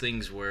of those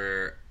things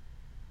where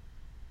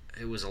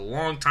it was a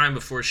long time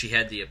before she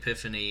had the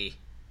epiphany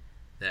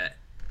that,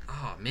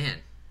 oh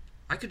man,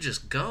 I could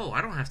just go.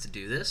 I don't have to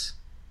do this.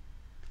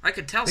 I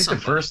could tell I think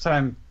somebody. the first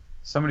time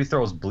somebody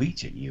throws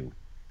bleach at you,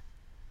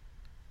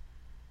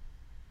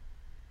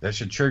 that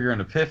should trigger an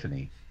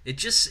epiphany. It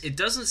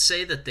doesn't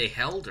say that they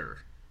held her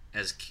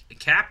as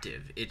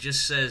captive. It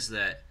just says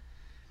that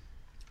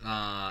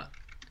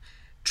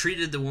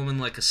treated the woman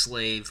like a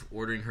slave,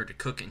 ordering her to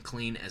cook and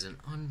clean as an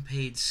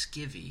unpaid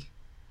skivvy,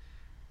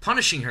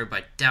 punishing her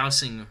by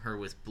dousing her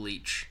with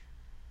bleach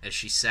as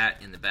she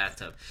sat in the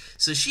bathtub.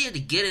 So she had to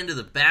get into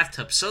the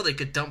bathtub so they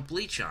could dump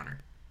bleach on her.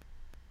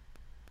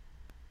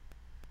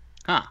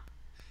 Huh.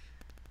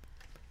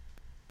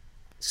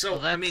 So,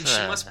 Well, I mean, that's,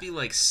 she must be,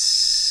 like,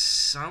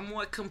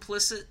 somewhat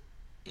complicit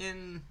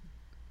in...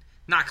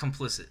 Not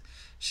complicit.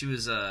 She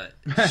was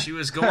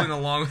going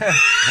along...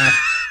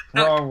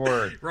 Wrong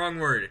word. Wrong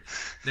word.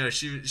 No,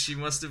 she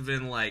must have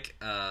been, like,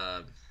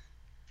 somewhat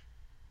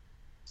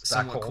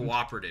Stockholm.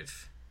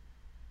 cooperative,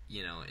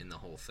 in the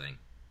whole thing.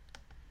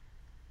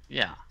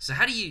 Yeah. So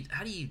how do you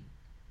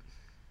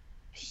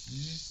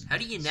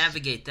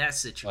navigate that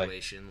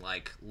situation,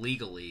 like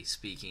legally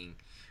speaking,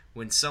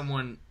 when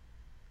someone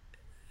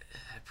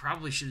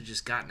probably should have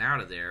just gotten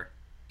out of there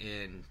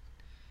and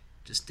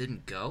just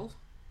didn't go?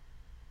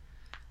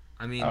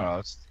 I mean, I don't know.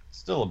 It's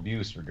still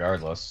abuse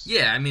regardless.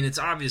 yeah, I mean, it's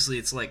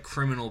like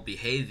criminal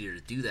behavior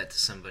to do that to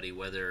somebody,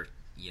 whether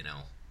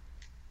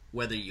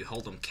you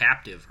hold them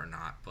captive or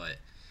not. But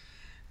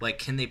like,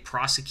 can they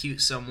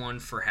prosecute someone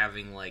for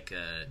having like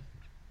a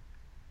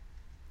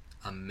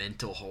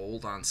mental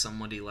hold on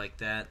somebody like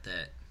that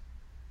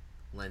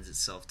lends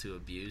itself to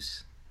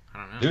abuse? I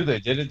don't know. Dude, they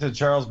did it to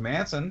Charles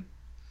Manson.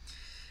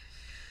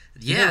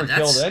 He Yeah, never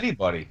killed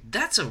anybody.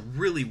 that's a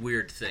really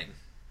weird thing.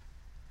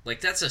 Like,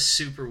 that's a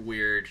super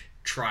weird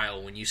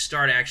trial when you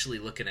start actually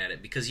looking at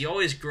it, because you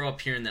always grow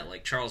up hearing that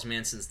like Charles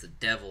Manson's the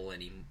devil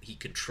and he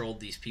controlled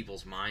these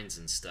people's minds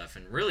and stuff,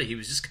 and really he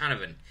was just kind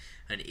of an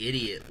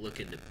idiot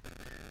looking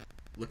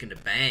to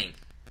bang.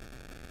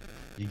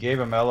 He gave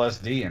him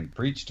LSD and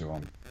preached to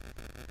him.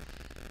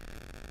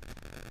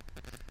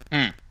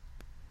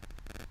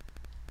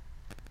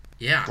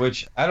 Yeah.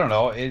 Which, I don't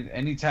know,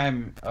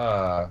 anytime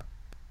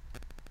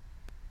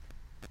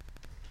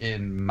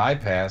in my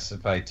past,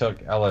 if I took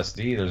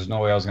LSD, there's no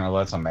way I was going to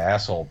let some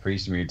asshole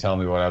preach to me and tell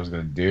me what I was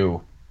going to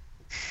do.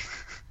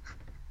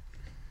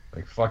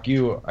 Like, fuck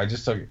you, I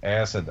just took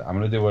acid. I'm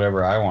going to do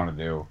whatever I want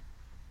to do.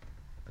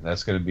 And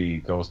that's going to be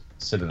go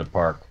sit in a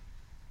park.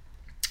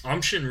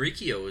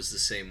 Shinrikyo was the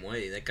same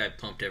way. That guy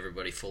pumped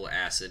everybody full of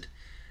acid.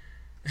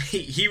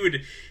 He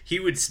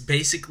would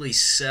basically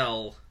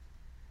sell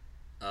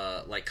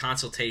like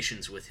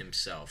consultations with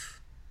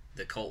himself,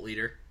 the cult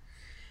leader.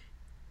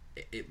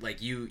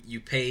 Like you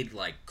paid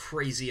like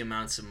crazy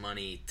amounts of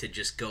money to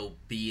just go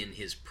be in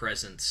his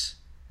presence,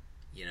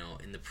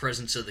 in the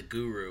presence of the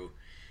guru,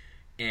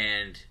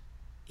 and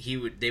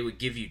they would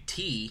give you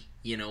tea,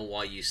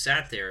 while you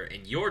sat there,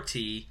 and your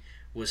tea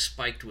was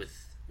spiked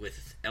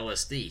with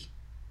LSD.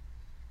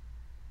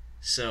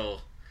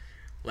 So,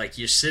 like,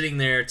 you're sitting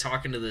there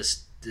talking to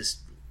this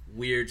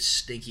weird,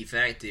 stinky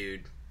fat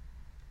dude,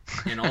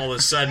 and all of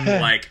a sudden,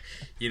 like,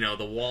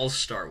 the walls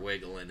start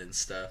wiggling and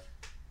stuff.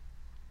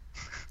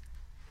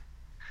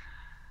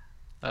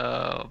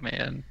 Oh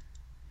man,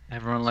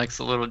 everyone likes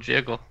a little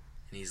jiggle.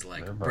 And he's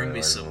like, Everybody bring me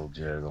likes a little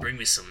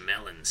jiggle. some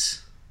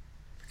melons.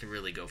 I could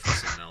really go for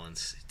some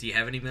melons. Do you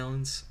have any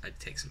melons? I'd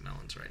take some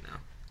melons right now.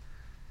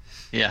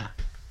 Yeah.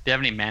 Do you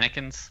have any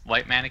mannequins?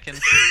 White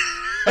mannequins?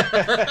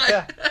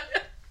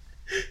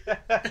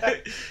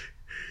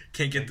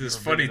 Can't get this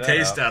for funny bringing that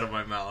taste up. out of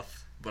my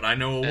mouth, but I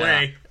know a Yeah.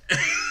 way.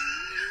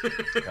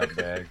 Got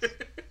bags.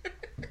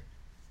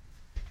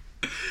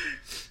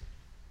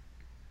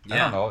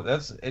 Yeah. I don't know.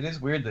 It is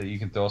weird that you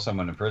can throw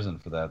someone in prison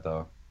for that,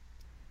 though.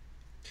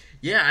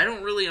 Yeah, I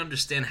don't really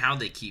understand how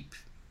they keep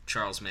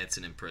Charles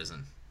Manson in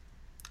prison.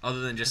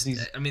 Other than just,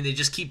 they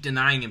just keep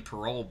denying him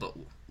parole, but,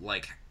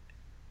 like,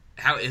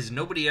 how has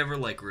nobody ever,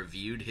 like,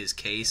 reviewed his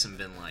case and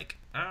been like,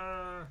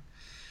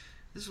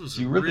 this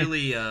was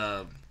really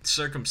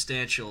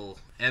circumstantial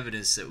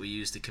evidence that we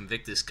used to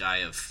convict this guy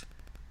of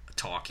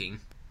talking.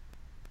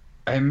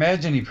 I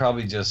imagine he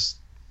probably just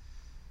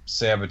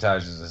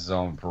sabotages his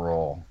own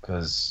parole,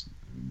 because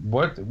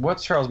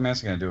what's Charles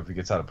Manson going to do if he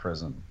gets out of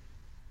prison?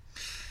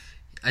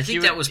 I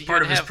think that was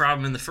part of his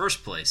problem in the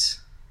first place.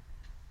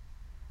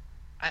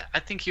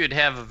 I think he would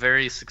have a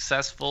very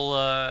successful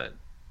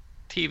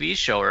TV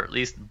show, or at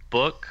least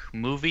book,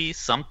 movie,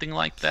 something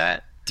like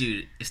that.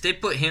 Dude, if they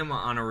put him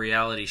on a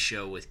reality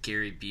show with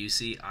Gary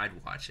Busey,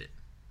 I'd watch it.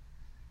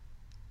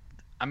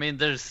 I mean,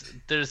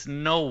 there's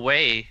no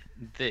way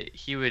that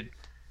he would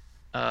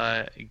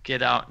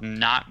get out and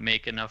not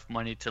make enough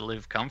money to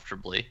live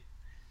comfortably.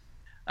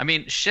 I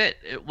mean, shit,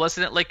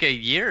 wasn't it like a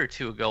year or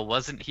two ago?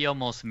 Wasn't he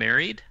almost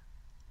married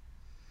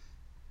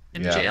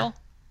in jail?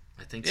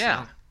 I think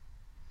Yeah. so.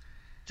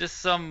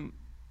 Just some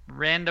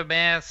random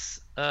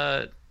ass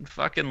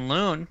fucking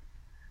loon.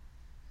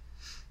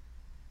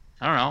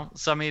 I don't know.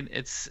 So I mean,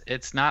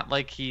 it's not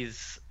like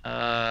he's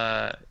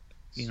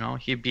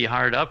he'd be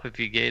hard up if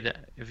he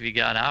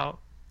got out.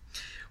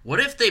 What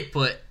if they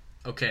put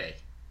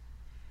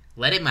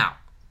let him out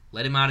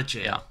of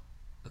jail. Yeah.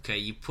 Okay,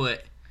 you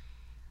put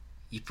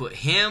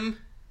him,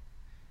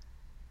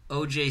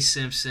 O.J.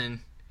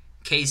 Simpson,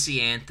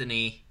 Casey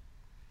Anthony,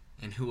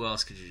 and who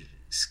else could you?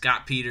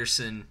 Scott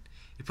Peterson.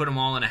 You put them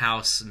all in a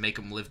house and make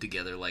them live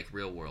together like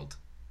real world.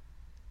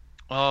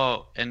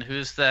 Oh, and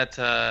who's that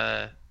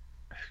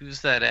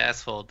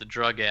asshole? The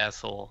drug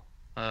asshole.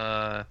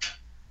 El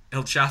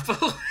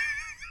Chapo.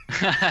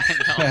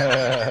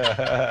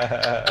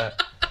 I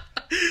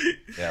know.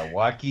 Yeah,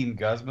 Joaquin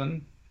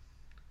Guzman.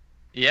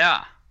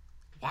 Yeah.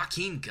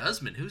 Joaquin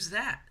Guzman. Who's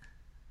that?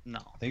 No.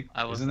 I think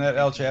wasn't isn't that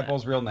El thinking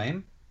Chapo's real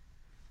name?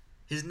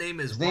 His name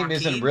is His Joaquin. name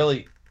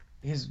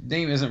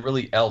isn't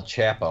really El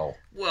Chapo.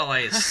 Well, I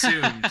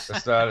assumed.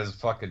 That's not his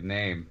fucking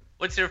name.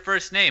 What's your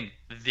first name?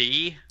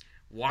 The.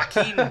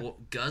 Joaquin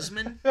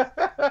Guzman?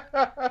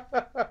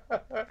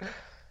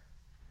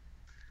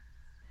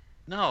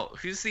 No.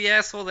 Who's the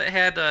asshole that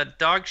had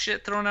dog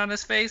shit thrown on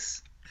his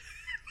face?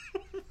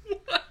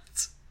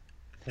 What?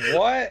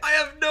 What? I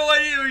have no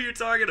idea who you're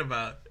talking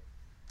about.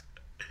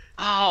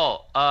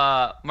 Oh,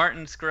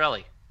 Martin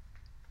Shkreli.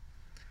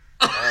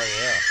 Oh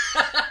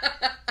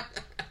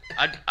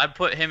yeah. I'd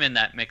put him in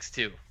that mix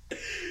too.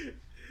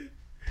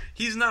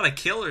 He's not a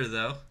killer,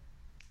 though.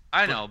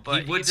 I know,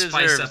 but he would deserves,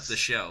 spice up the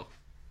show.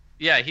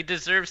 Yeah, he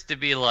deserves to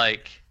be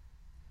like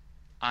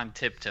on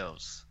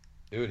tiptoes.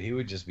 Dude, he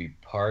would just be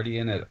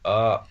partying it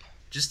up.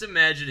 Just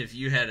imagine if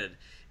you had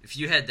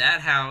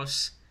that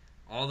house,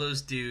 all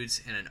those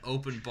dudes, and an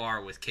open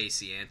bar with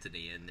Casey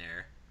Anthony in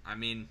there. I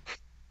mean,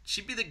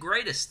 she'd be the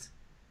greatest.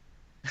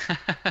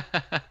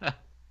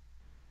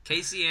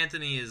 Casey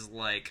Anthony is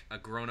like a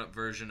grown-up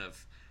version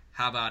of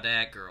How About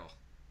That Girl?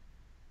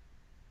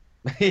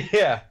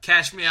 Yeah.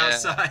 Cash Me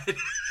Outside.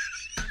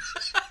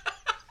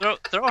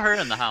 throw her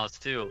in the house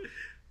too.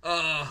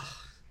 Oh,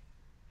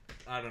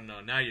 I don't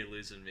know. Now you're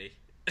losing me.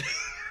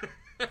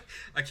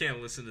 I can't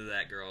listen to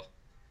that girl.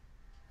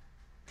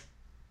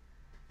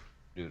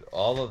 Dude,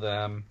 all of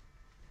them.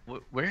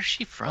 Where's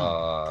she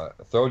from?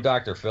 Throw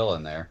Dr. Phil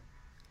in there.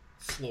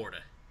 Florida.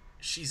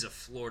 She's a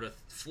Florida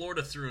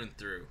through and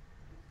through.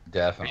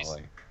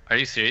 Definitely. Are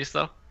you serious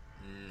though?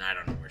 I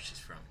don't know where she's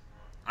from.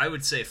 I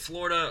would say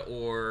Florida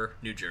or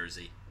New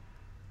Jersey.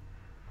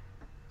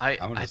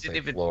 I'm gonna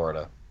say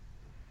Florida.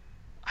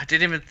 I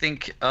didn't even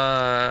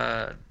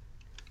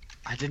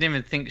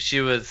think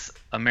she was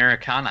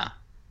Americana.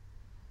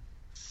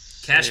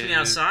 Cash Me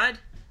Outside?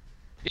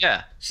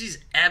 Yeah. She's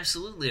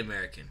absolutely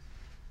American.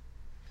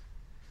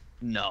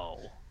 No.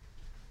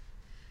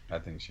 I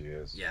think she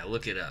is. Yeah,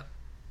 look it up.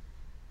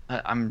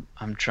 I'm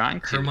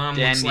trying to. Her mom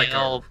looks like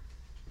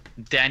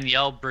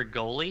Danielle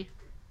Bregoli.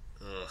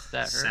 Ugh,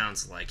 that her?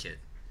 Sounds like it.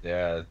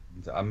 Yeah,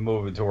 I'm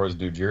moving towards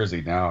New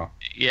Jersey now.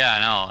 Yeah,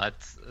 no,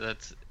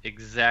 that's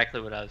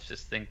exactly what I was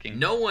just thinking.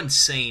 No one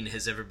sane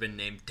has ever been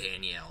named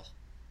Danielle.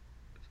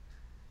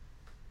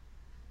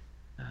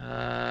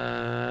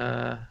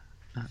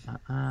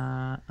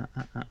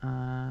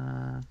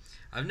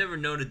 I've never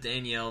known a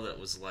Danielle that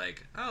was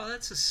like, oh,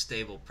 that's a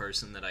stable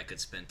person that I could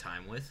spend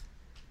time with.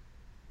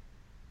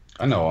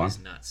 I know one. He's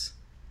nuts.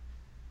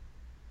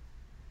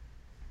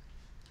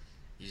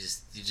 You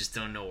just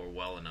don't know her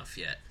well enough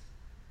yet.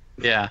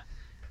 Yeah.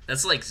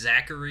 That's like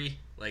Zachary.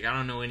 Like, I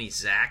don't know any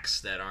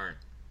Zachs that aren't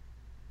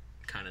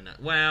kind of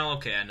nut. Well,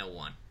 okay, I know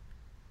one.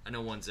 I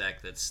know one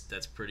Zach that's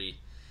pretty.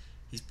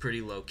 He's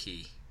pretty low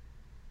key.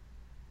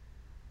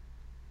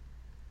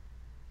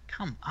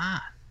 Come on.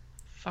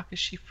 Fuck is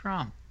she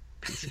from?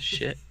 Piece of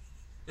shit.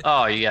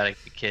 Oh, you gotta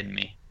be kidding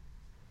me.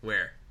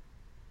 Where?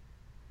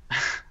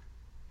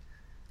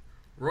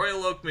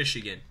 Royal Oak,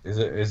 Michigan. Is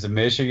it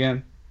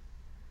Michigan?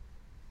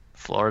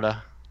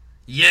 Florida.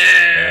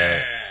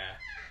 Yeah!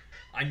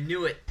 I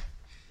knew it.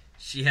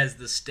 She has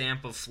the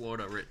stamp of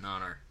Florida written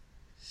on her.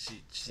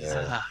 She's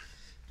a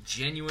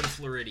genuine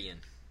Floridian.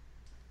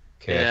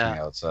 Cash me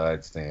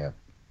outside stamp.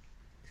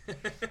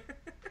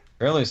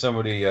 Apparently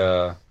somebody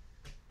Like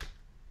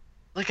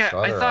got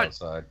I her thought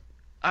outside.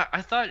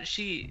 I thought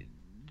she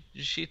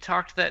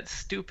talked that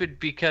stupid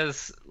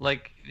because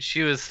like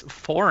she was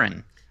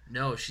foreign.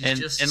 No, she's and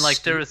just like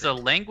stupid. there was a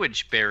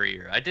language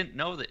barrier. I didn't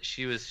know that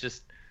she was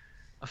just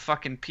a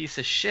fucking piece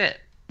of shit.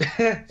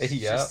 She's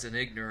Yeah. just an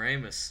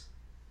ignoramus.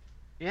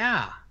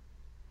 Yeah.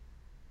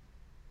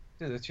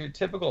 Dude, it's your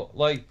typical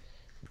like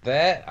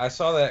that. I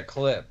saw that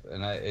clip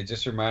and it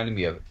just reminded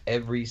me of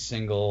every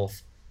single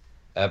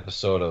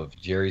episode of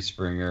Jerry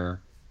Springer,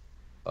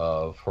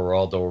 of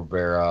Geraldo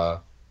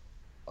Rivera,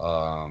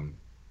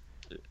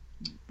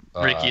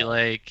 Ricky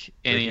Lake,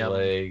 any Ricky of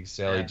them. Lake,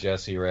 Sally Yeah.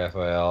 Jesse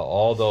Raphael,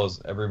 all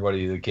those,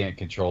 everybody that can't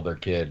control their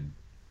kid.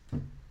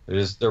 They're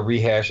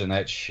rehashing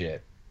that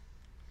shit.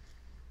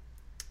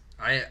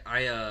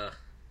 I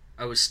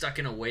was stuck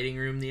in a waiting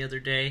room the other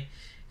day,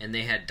 and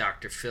they had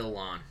Dr. Phil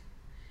on,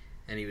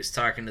 and he was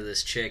talking to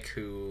this chick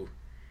who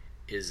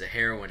is a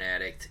heroin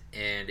addict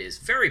and is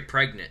very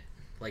pregnant,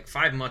 like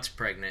 5 months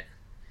pregnant,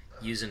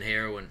 using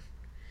heroin,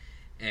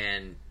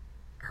 and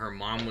her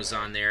mom was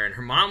on there, and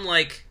her mom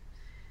like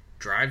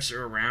drives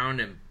her around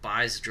and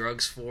buys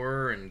drugs for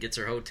her and gets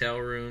her hotel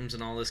rooms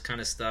and all this kind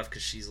of stuff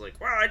because she's like,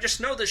 well, I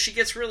just know that she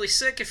gets really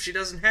sick if she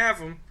doesn't have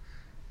them.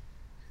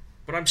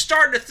 But I'm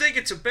starting to think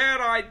it's a bad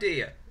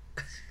idea.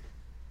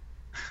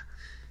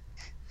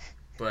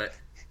 But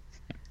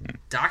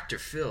Dr.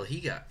 Phil, he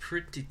got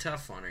pretty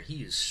tough on her. He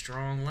used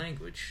strong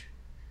language.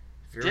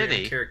 Very Did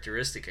he?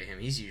 uncharacteristic of him.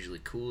 He's usually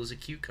cool as a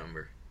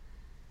cucumber.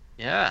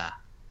 Yeah.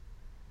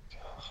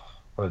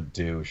 What a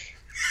douche.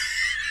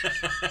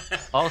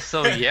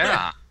 Also,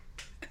 yeah.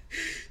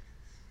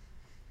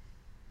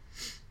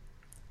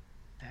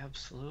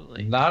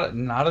 Absolutely. Not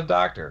a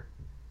doctor.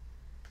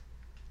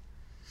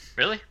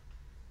 Really?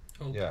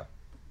 Oh. Yeah.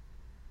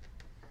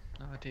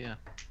 No idea.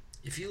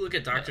 If you look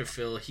at Dr.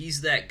 Phil, he's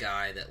that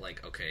guy that,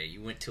 like, okay,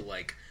 you went to,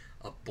 like,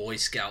 a Boy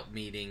Scout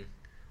meeting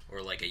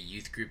or, like, a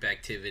youth group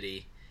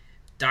activity.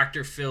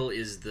 Dr. Phil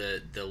is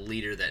the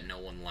leader that no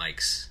one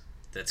likes.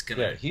 That's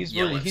gonna Yeah, he's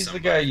yell at the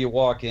somebody. guy you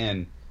walk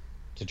in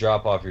to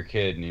drop off your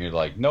kid and you're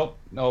like, nope,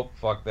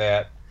 fuck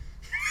that.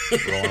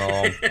 Going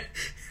home.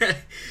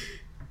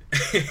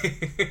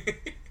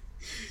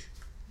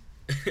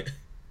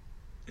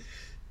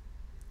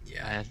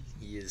 Yeah,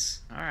 he is.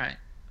 All right.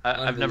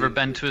 I've never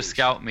been to a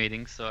scout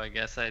meeting, so I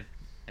guess I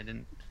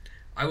didn't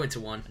I went to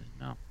one.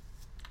 know.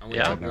 I went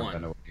Yeah? to I've never one.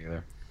 been to one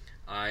either.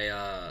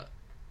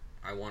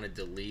 I wanted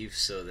to leave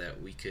so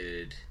that we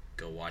could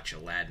go watch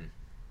Aladdin.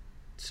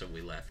 So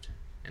we left,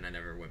 and I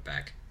never went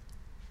back.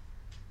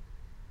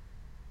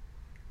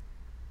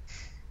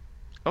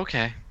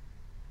 Okay.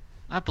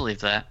 I believe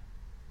that.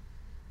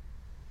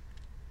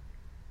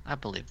 I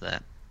believe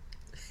that.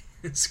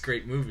 It's a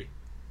great movie.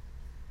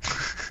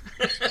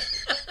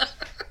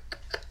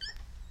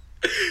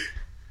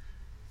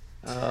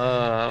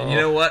 And you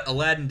know what?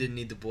 Aladdin didn't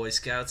need the Boy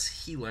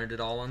Scouts. He learned it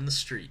all on the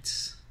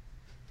streets.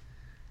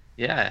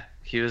 Yeah,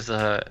 he was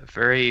a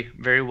very,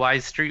 very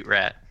wise street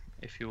rat,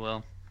 if you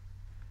will.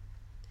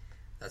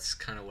 That's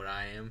kind of what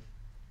I am.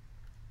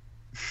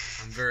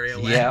 I'm very Yep.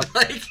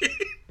 Aladdin-like in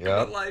my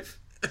Yep. life.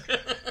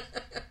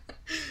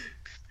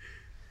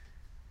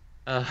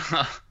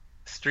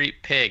 Street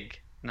pig,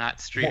 not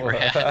street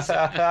rat.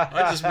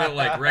 I just meant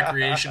like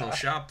recreational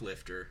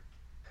shoplifter.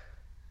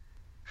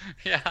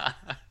 Yeah.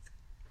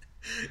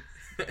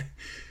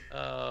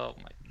 Oh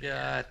my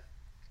god.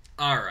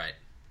 All right,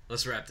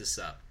 let's wrap this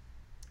up.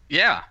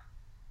 Yeah.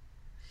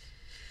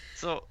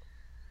 So,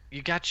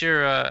 you got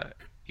your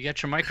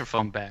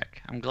microphone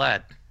back. I'm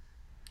glad.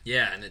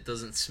 Yeah, and it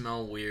doesn't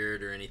smell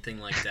weird or anything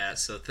like that.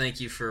 So thank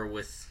you for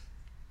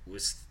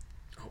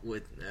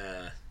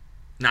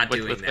not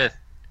doing that.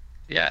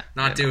 Yeah.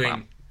 Not yeah, no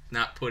problem.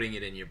 not putting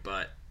it in your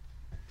butt.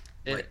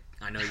 It- Like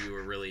I know you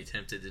were really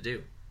tempted to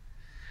do.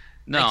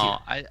 No,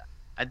 I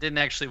didn't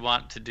actually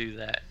want to do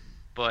that,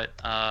 but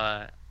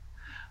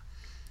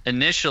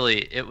initially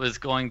it was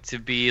going to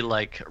be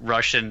like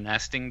Russian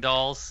nesting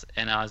dolls,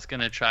 and I was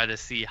gonna try to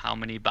see how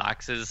many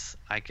boxes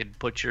I could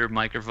put your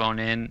microphone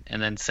in,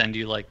 and then send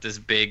you like this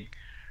big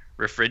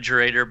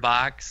refrigerator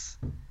box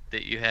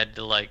that you had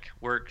to like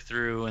work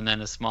through, and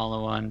then a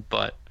smaller one,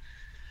 but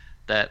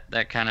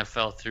that kind of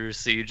fell through.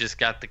 So you just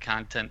got the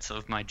contents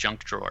of my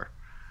junk drawer.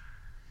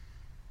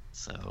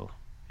 So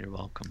you're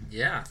welcome.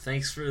 Yeah,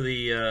 thanks for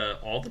the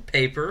all the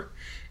paper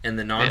and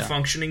the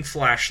non-functioning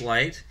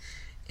flashlight.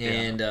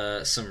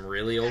 And some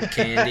really old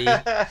candy.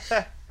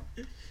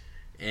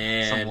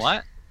 And some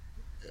what?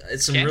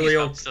 It's some Candy really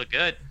old. Still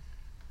good.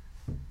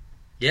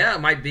 Yeah,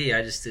 it might be.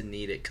 I just didn't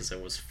eat it because I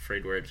was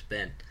afraid where it's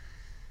been.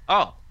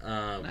 Oh,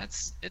 Um,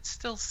 it's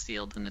still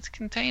sealed in its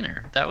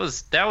container. That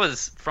was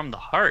from the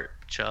heart,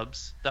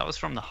 Chubbs. That was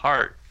from the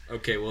heart.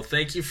 okay, well,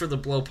 thank you for the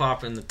blow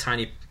pop and the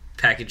tiny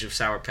package of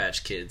Sour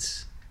Patch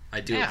Kids. I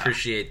do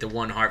appreciate the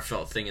one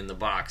heartfelt thing in the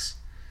box.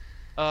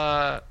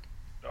 And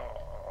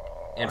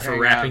for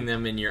wrapping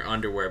them in your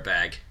underwear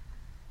bag.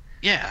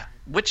 Yeah.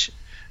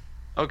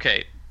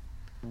 Okay.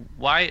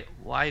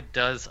 Why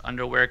does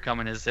underwear come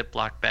in a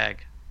Ziploc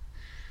bag?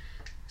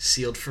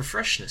 Sealed for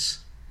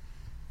freshness.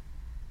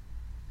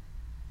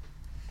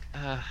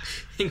 Uh,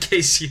 In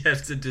case you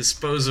have to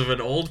dispose of an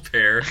old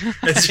pair.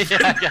 As Yeah,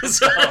 I guess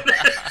so.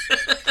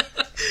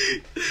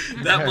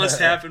 That must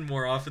happen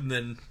more often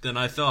than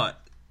I thought.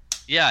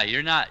 yeah,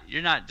 you're not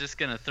just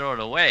gonna throw it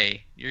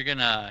away. You're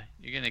gonna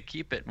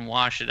keep it and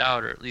wash it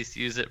out, or at least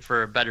use it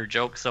for a better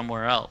joke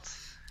somewhere else.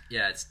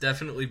 Yeah, it's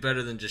definitely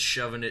better than just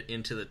shoving it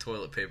into the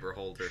toilet paper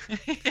holder for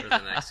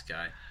the next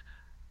guy.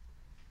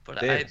 But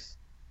Dibs.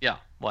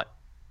 what?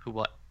 Who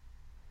what?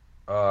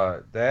 All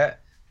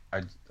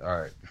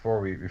right.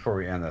 Before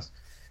we end this,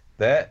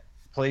 that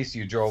place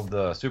you drove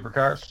the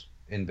supercars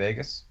in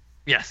Vegas,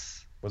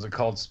 Yes. was it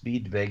called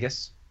Speed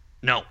Vegas?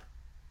 No.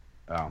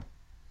 Oh, all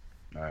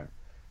right.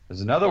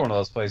 There's another one of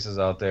those places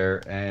out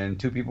there, and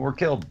 2 people were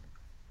killed.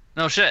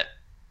 No shit.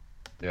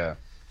 Yeah.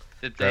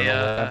 Did they?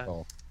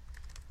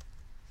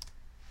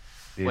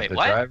 Wait, the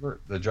what?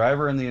 The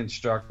driver and the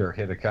instructor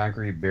hit a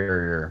concrete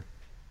barrier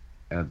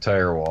and a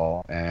tire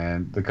wall,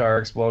 and the car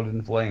exploded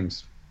in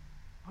flames.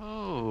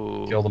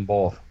 Oh. Killed them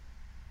both.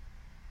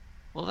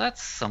 Well,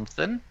 that's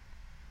something.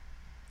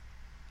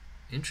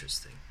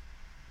 Interesting.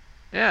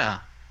 Yeah.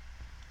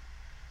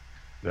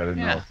 I didn't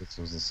know Yeah. if this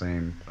was the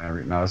same.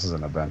 No, this is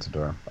an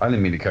Aventador. I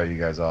didn't mean to cut you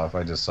guys off.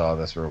 I just saw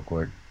this real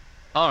quick.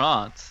 Oh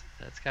no,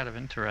 that's kind of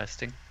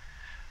interesting.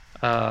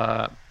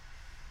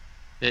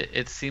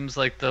 It seems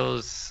like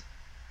those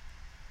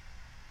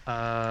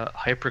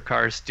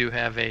hypercars do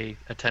have a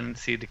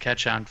tendency to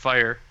catch on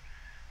fire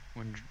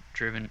when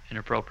driven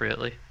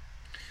inappropriately.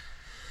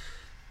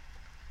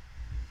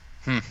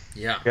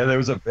 Yeah. Yeah, there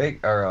was a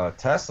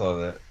Tesla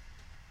that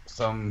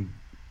some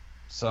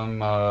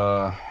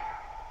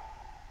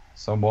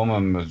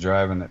woman was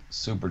driving it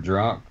super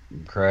drunk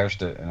and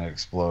crashed it, and it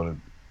exploded.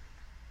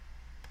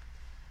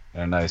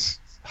 And a nice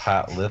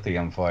hot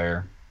lithium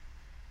fire.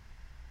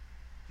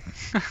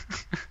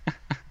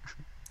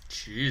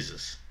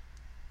 Jesus.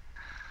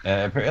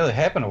 And it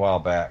happened a while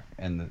back,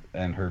 and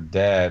her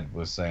dad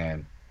was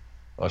saying,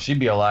 "Well, she'd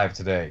be alive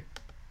today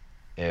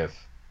if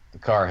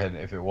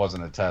if it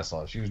wasn't a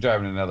Tesla. If she was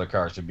driving another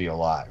car, she'd be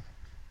alive.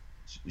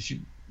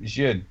 She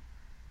had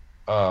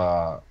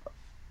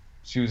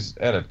she was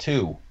at a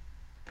 2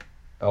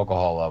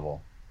 alcohol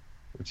level,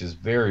 which is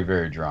very,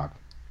 very drunk.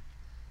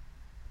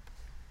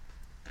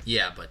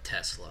 Yeah, but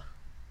Tesla.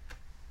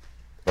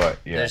 But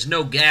yeah, There's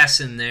no gas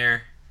in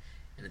there,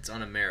 and it's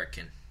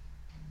un-American.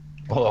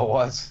 well, it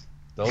was.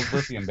 Those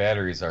lithium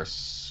batteries are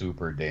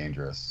super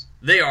dangerous.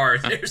 They are.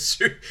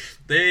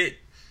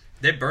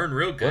 They burn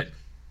real good.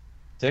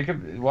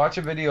 Watch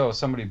a video of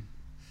somebody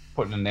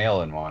putting a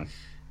nail in one.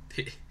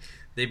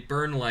 They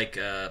burn like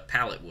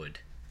pallet wood.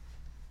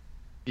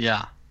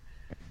 Yeah.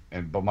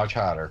 But much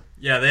hotter.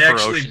 Yeah, they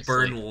actually Ferociously.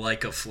 burn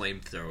like a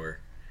flamethrower,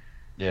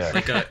 Yeah,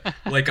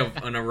 like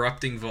an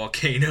erupting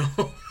volcano.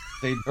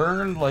 they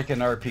burn like an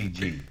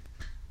RPG.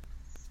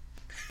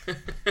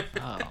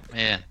 Oh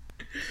man.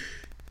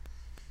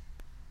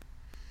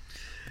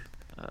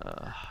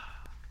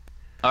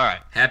 All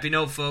right. Happy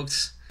note,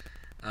 folks.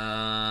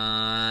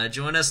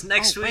 Join us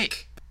next Oh, wait.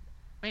 week.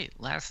 Wait.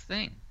 Last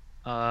thing.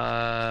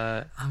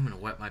 I'm gonna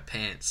wet my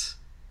pants.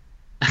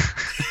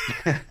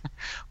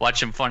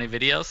 Watching funny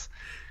videos.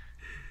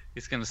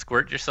 He's gonna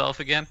squirt yourself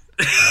again.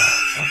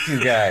 Fuck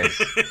you guys.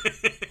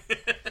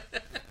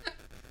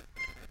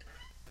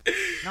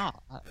 No,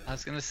 I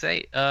was gonna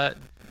say.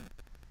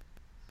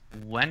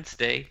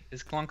 Wednesday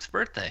is Clunk's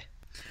birthday.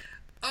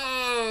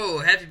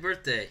 Oh, happy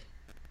birthday.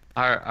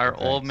 Our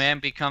old Thanks. man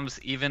becomes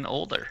even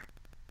older.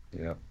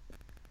 Yep,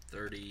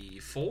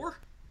 34?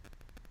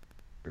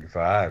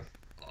 35.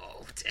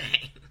 Oh,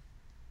 dang.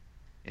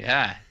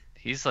 Yeah,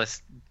 he's like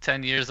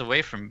 10 years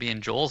away from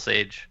being Joel's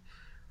age.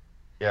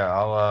 Yeah,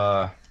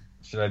 I'll.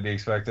 Should I be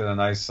expecting a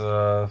nice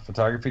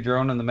photography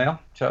drone in the mail,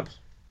 Chubbs?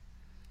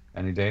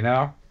 Any day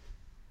now?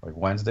 Like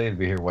Wednesday? To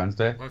be here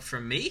Wednesday? What,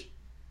 from me?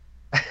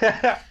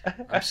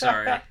 I'm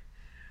sorry.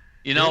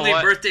 You The know only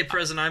what? birthday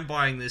present I'm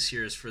buying this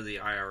year is for the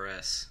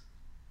IRS.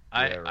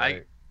 Yeah,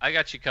 right. I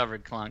got you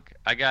covered, Clunk.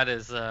 I got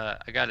his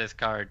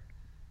card.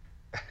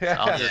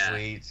 just-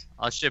 Sweet.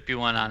 I'll ship you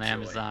one on Enjoy.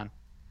 Amazon.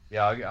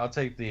 Yeah, I'll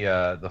take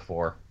the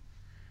 4.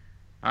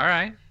 All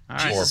right.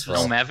 Jesus No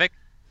was- Mavic.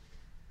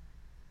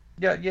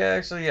 Yeah,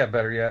 actually, yeah,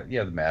 better,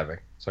 yeah, the Mavic,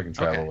 so I can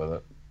travel Okay. with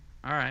it.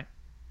 All right.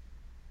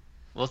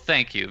 Well,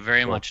 thank you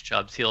very Cool. much,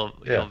 Chubbs. He'll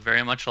Yeah.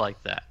 very much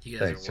like that. You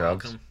guys Thanks, are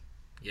Chubbs. welcome.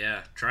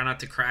 Yeah, try not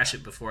to crash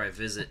it before I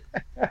visit.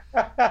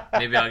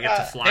 Maybe I'll get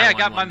to fly Hey, I one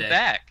got one mine day.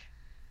 back.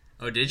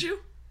 Oh, did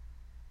you?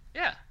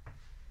 Yeah.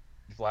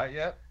 You flat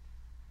yet?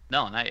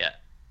 No, not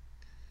yet.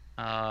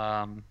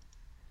 Charge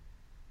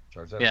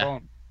that Yeah.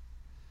 phone.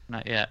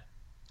 Not yet.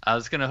 I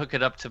was gonna hook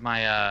it up to my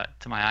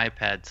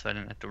iPad, so I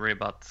didn't have to worry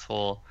about this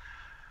whole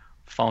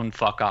phone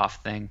fuck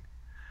off thing.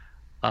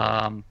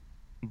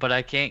 But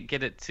I can't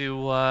get it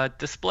to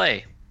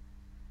display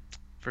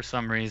for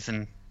some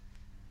reason.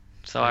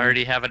 So I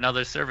already have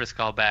another service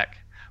call back.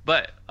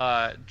 But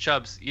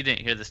Chubbs, you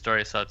didn't hear the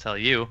story, so I'll tell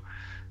you,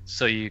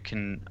 so you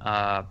can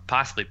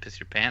possibly piss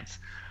your pants.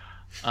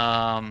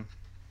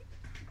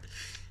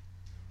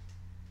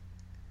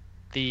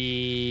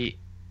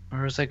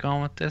 Where was I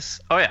going with this?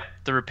 Oh yeah,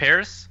 the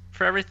repairs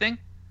for everything.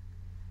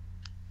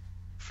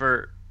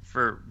 For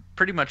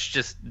pretty much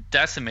just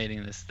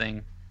decimating this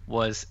thing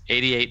was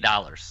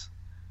 $88.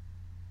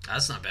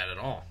 That's not bad at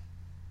all.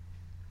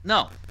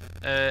 No,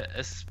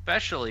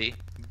 especially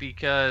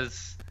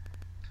because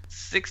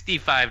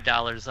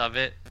 $65 of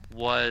it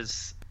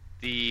was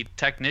the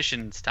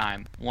technician's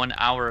time, 1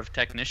 hour of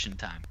technician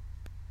time.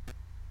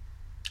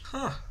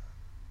 Huh.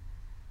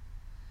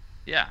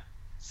 Yeah,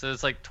 so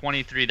it's like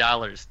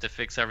 $23 to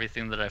fix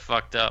everything that I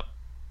fucked up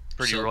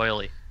pretty So-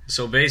 royally.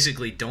 So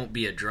basically, don't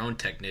be a drone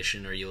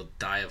technician or you'll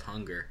die of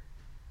hunger.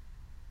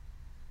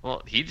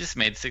 Well, he just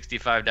made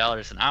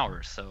 $65 an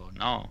hour, so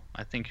no,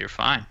 I think you're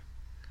fine.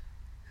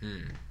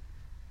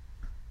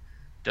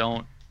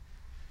 Don't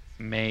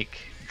make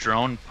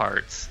drone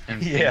parts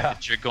and think Yeah.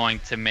 that you're going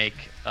to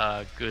make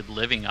a good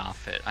living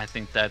off it. I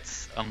think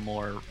that's a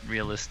more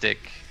realistic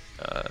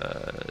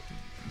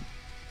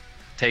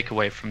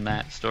takeaway from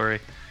that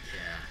story.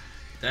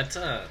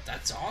 Yeah.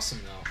 That's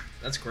awesome though.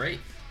 That's great.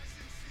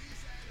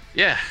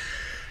 Yeah.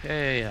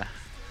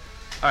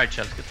 All right,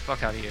 Chubbs, get the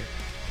fuck out of here.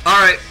 All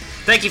right.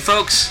 Thank you,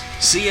 folks.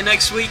 See you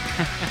next week.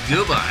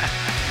 Goodbye.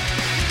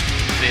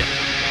 See ya.